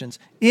 these Christians,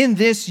 in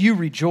this you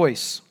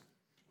rejoice,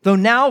 though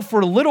now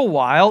for a little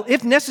while,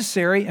 if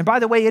necessary, and by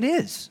the way, it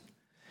is,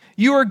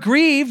 you are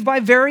grieved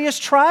by various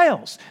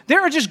trials. There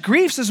are just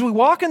griefs as we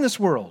walk in this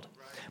world.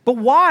 But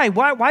why?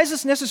 Why is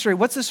this necessary?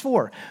 What's this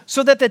for?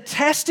 So that the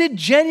tested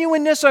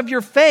genuineness of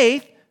your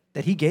faith,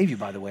 that he gave you,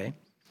 by the way,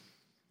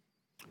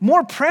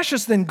 more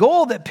precious than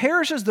gold that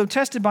perishes though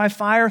tested by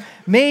fire,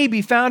 may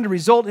be found to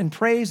result in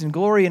praise and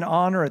glory and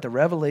honor at the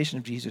revelation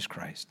of Jesus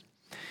Christ.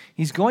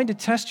 He's going to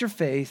test your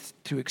faith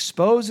to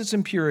expose its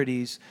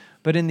impurities,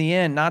 but in the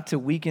end, not to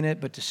weaken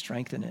it, but to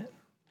strengthen it,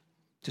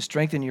 to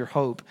strengthen your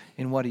hope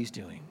in what he's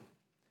doing.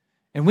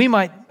 And we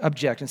might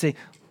object and say,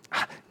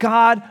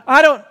 God,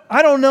 I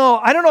don't know.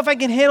 I don't know if I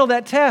can handle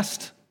that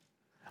test.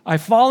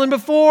 I've fallen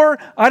before.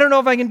 I don't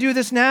know if I can do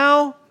this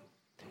now.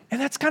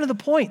 And that's kind of the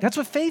point. That's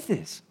what faith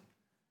is.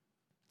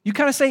 You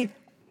kind of say,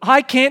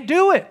 I can't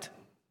do it.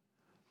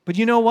 But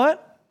you know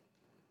what?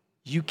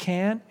 You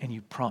can, and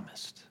you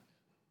promised.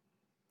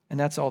 And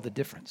that's all the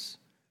difference.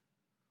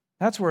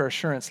 That's where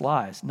assurance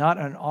lies, not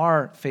on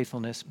our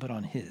faithfulness, but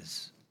on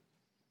his.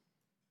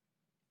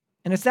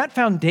 And it's that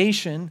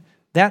foundation,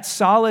 that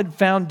solid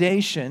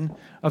foundation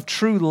of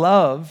true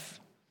love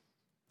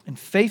and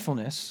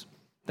faithfulness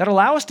that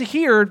allow us to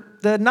hear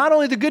not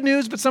only the good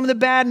news, but some of the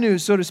bad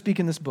news, so to speak,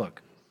 in this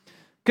book.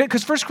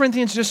 Because 1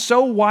 Corinthians is just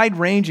so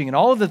wide-ranging in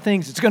all of the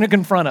things it's going to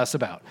confront us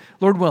about,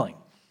 Lord willing.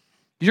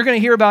 You're going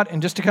to hear about,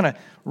 and just to kind of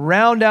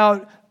round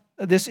out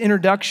this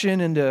introduction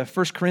into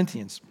 1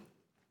 Corinthians,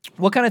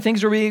 what kind of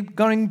things are we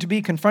going to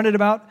be confronted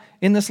about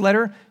in this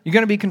letter? You're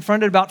going to be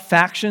confronted about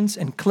factions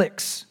and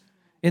cliques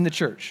in the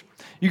church.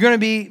 You're going to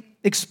be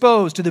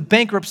exposed to the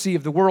bankruptcy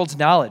of the world's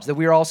knowledge that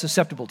we are all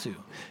susceptible to.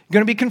 You're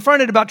going to be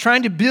confronted about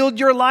trying to build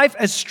your life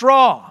as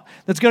straw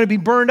that's going to be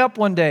burned up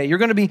one day. You're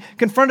going to be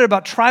confronted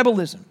about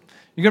tribalism.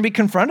 You're going to be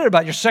confronted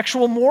about your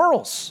sexual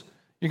morals.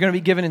 You're going to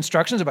be given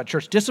instructions about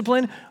church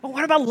discipline. Oh,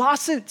 what about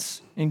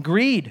lawsuits and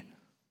greed?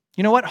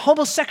 You know what?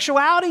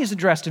 Homosexuality is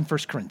addressed in 1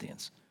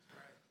 Corinthians.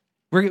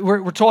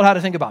 We're told how to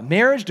think about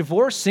marriage,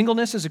 divorce,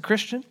 singleness as a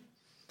Christian,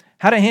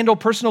 how to handle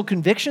personal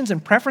convictions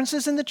and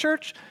preferences in the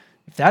church.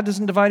 If that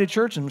doesn't divide a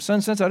church, in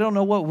some sense, I don't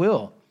know what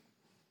will.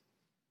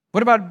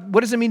 What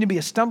does it mean to be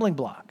a stumbling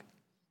block?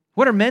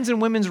 What are men's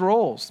and women's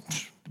roles?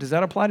 Does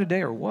that apply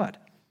today or what?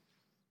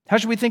 How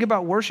should we think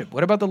about worship?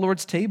 What about the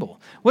Lord's table?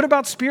 What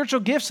about spiritual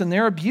gifts and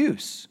their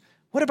abuse?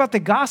 What about the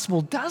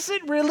gospel? Does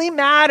it really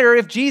matter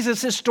if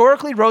Jesus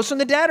historically rose from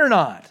the dead or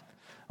not?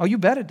 Oh, you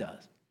bet it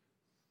does.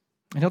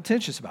 And he'll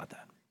teach us about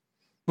that.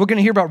 We're going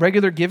to hear about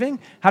regular giving,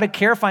 how to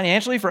care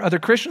financially for other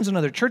Christians and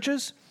other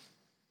churches.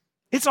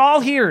 It's all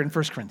here in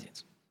 1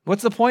 Corinthians.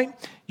 What's the point?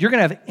 You're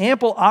going to have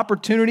ample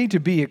opportunity to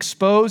be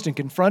exposed and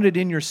confronted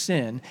in your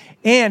sin,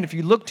 and if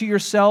you look to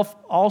yourself,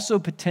 also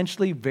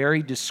potentially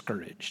very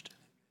discouraged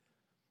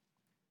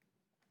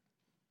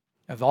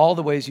of all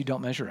the ways you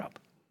don't measure up.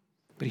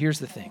 But here's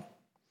the thing.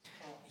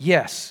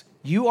 Yes,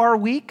 you are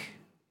weak,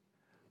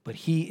 but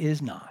he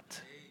is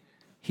not.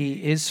 He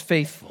is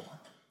faithful.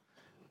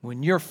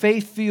 When your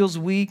faith feels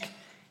weak,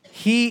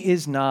 he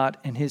is not,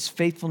 and his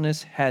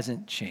faithfulness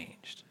hasn't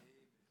changed.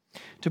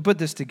 To put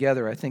this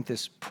together, I think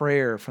this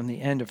prayer from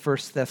the end of 1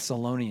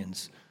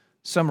 Thessalonians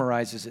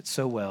summarizes it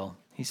so well.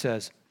 He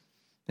says,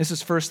 this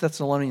is 1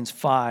 Thessalonians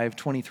 5,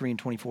 23 and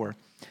 24.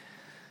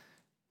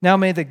 Now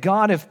may the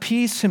God of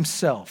peace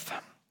himself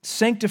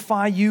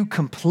sanctify you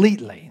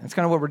completely. That's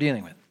kind of what we're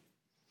dealing with.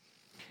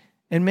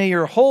 And may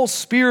your whole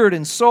spirit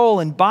and soul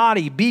and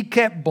body be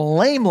kept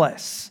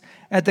blameless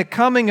at the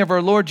coming of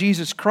our Lord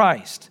Jesus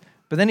Christ.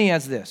 But then he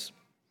adds this.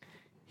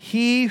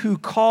 He who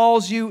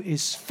calls you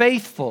is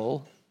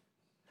faithful.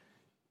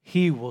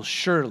 He will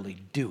surely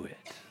do it.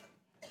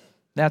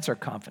 That's our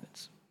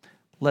confidence.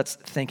 Let's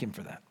thank him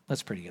for that.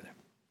 Let's pray together.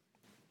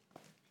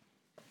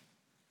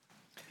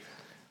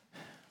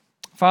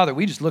 Father,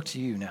 we just look to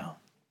you now,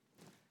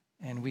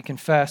 and we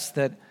confess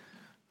that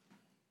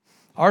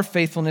our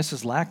faithfulness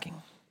is lacking.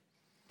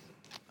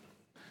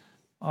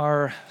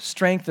 Our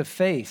strength of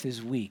faith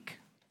is weak.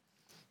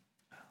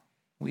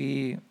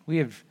 We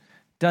have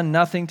done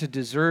nothing to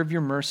deserve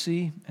your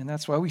mercy, and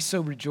that's why we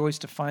so rejoice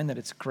to find that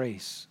it's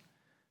grace,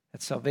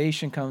 that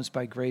salvation comes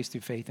by grace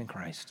through faith in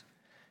Christ.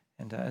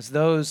 And as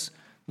those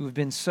who have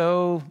been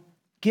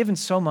given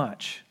so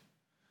much,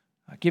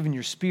 given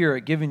your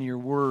spirit, given your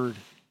word,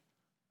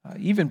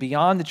 even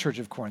beyond the church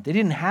of Corinth, they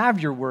didn't have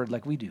your word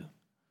like we do.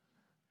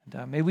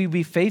 And may we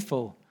be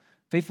faithful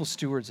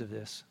stewards of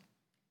this.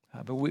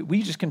 But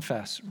we just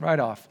confess right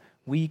off,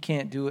 we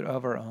can't do it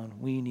of our own.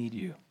 We need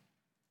you.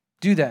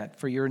 Do that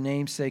for your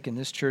name's sake in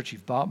this church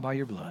you've bought by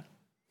your blood.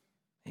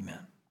 Amen.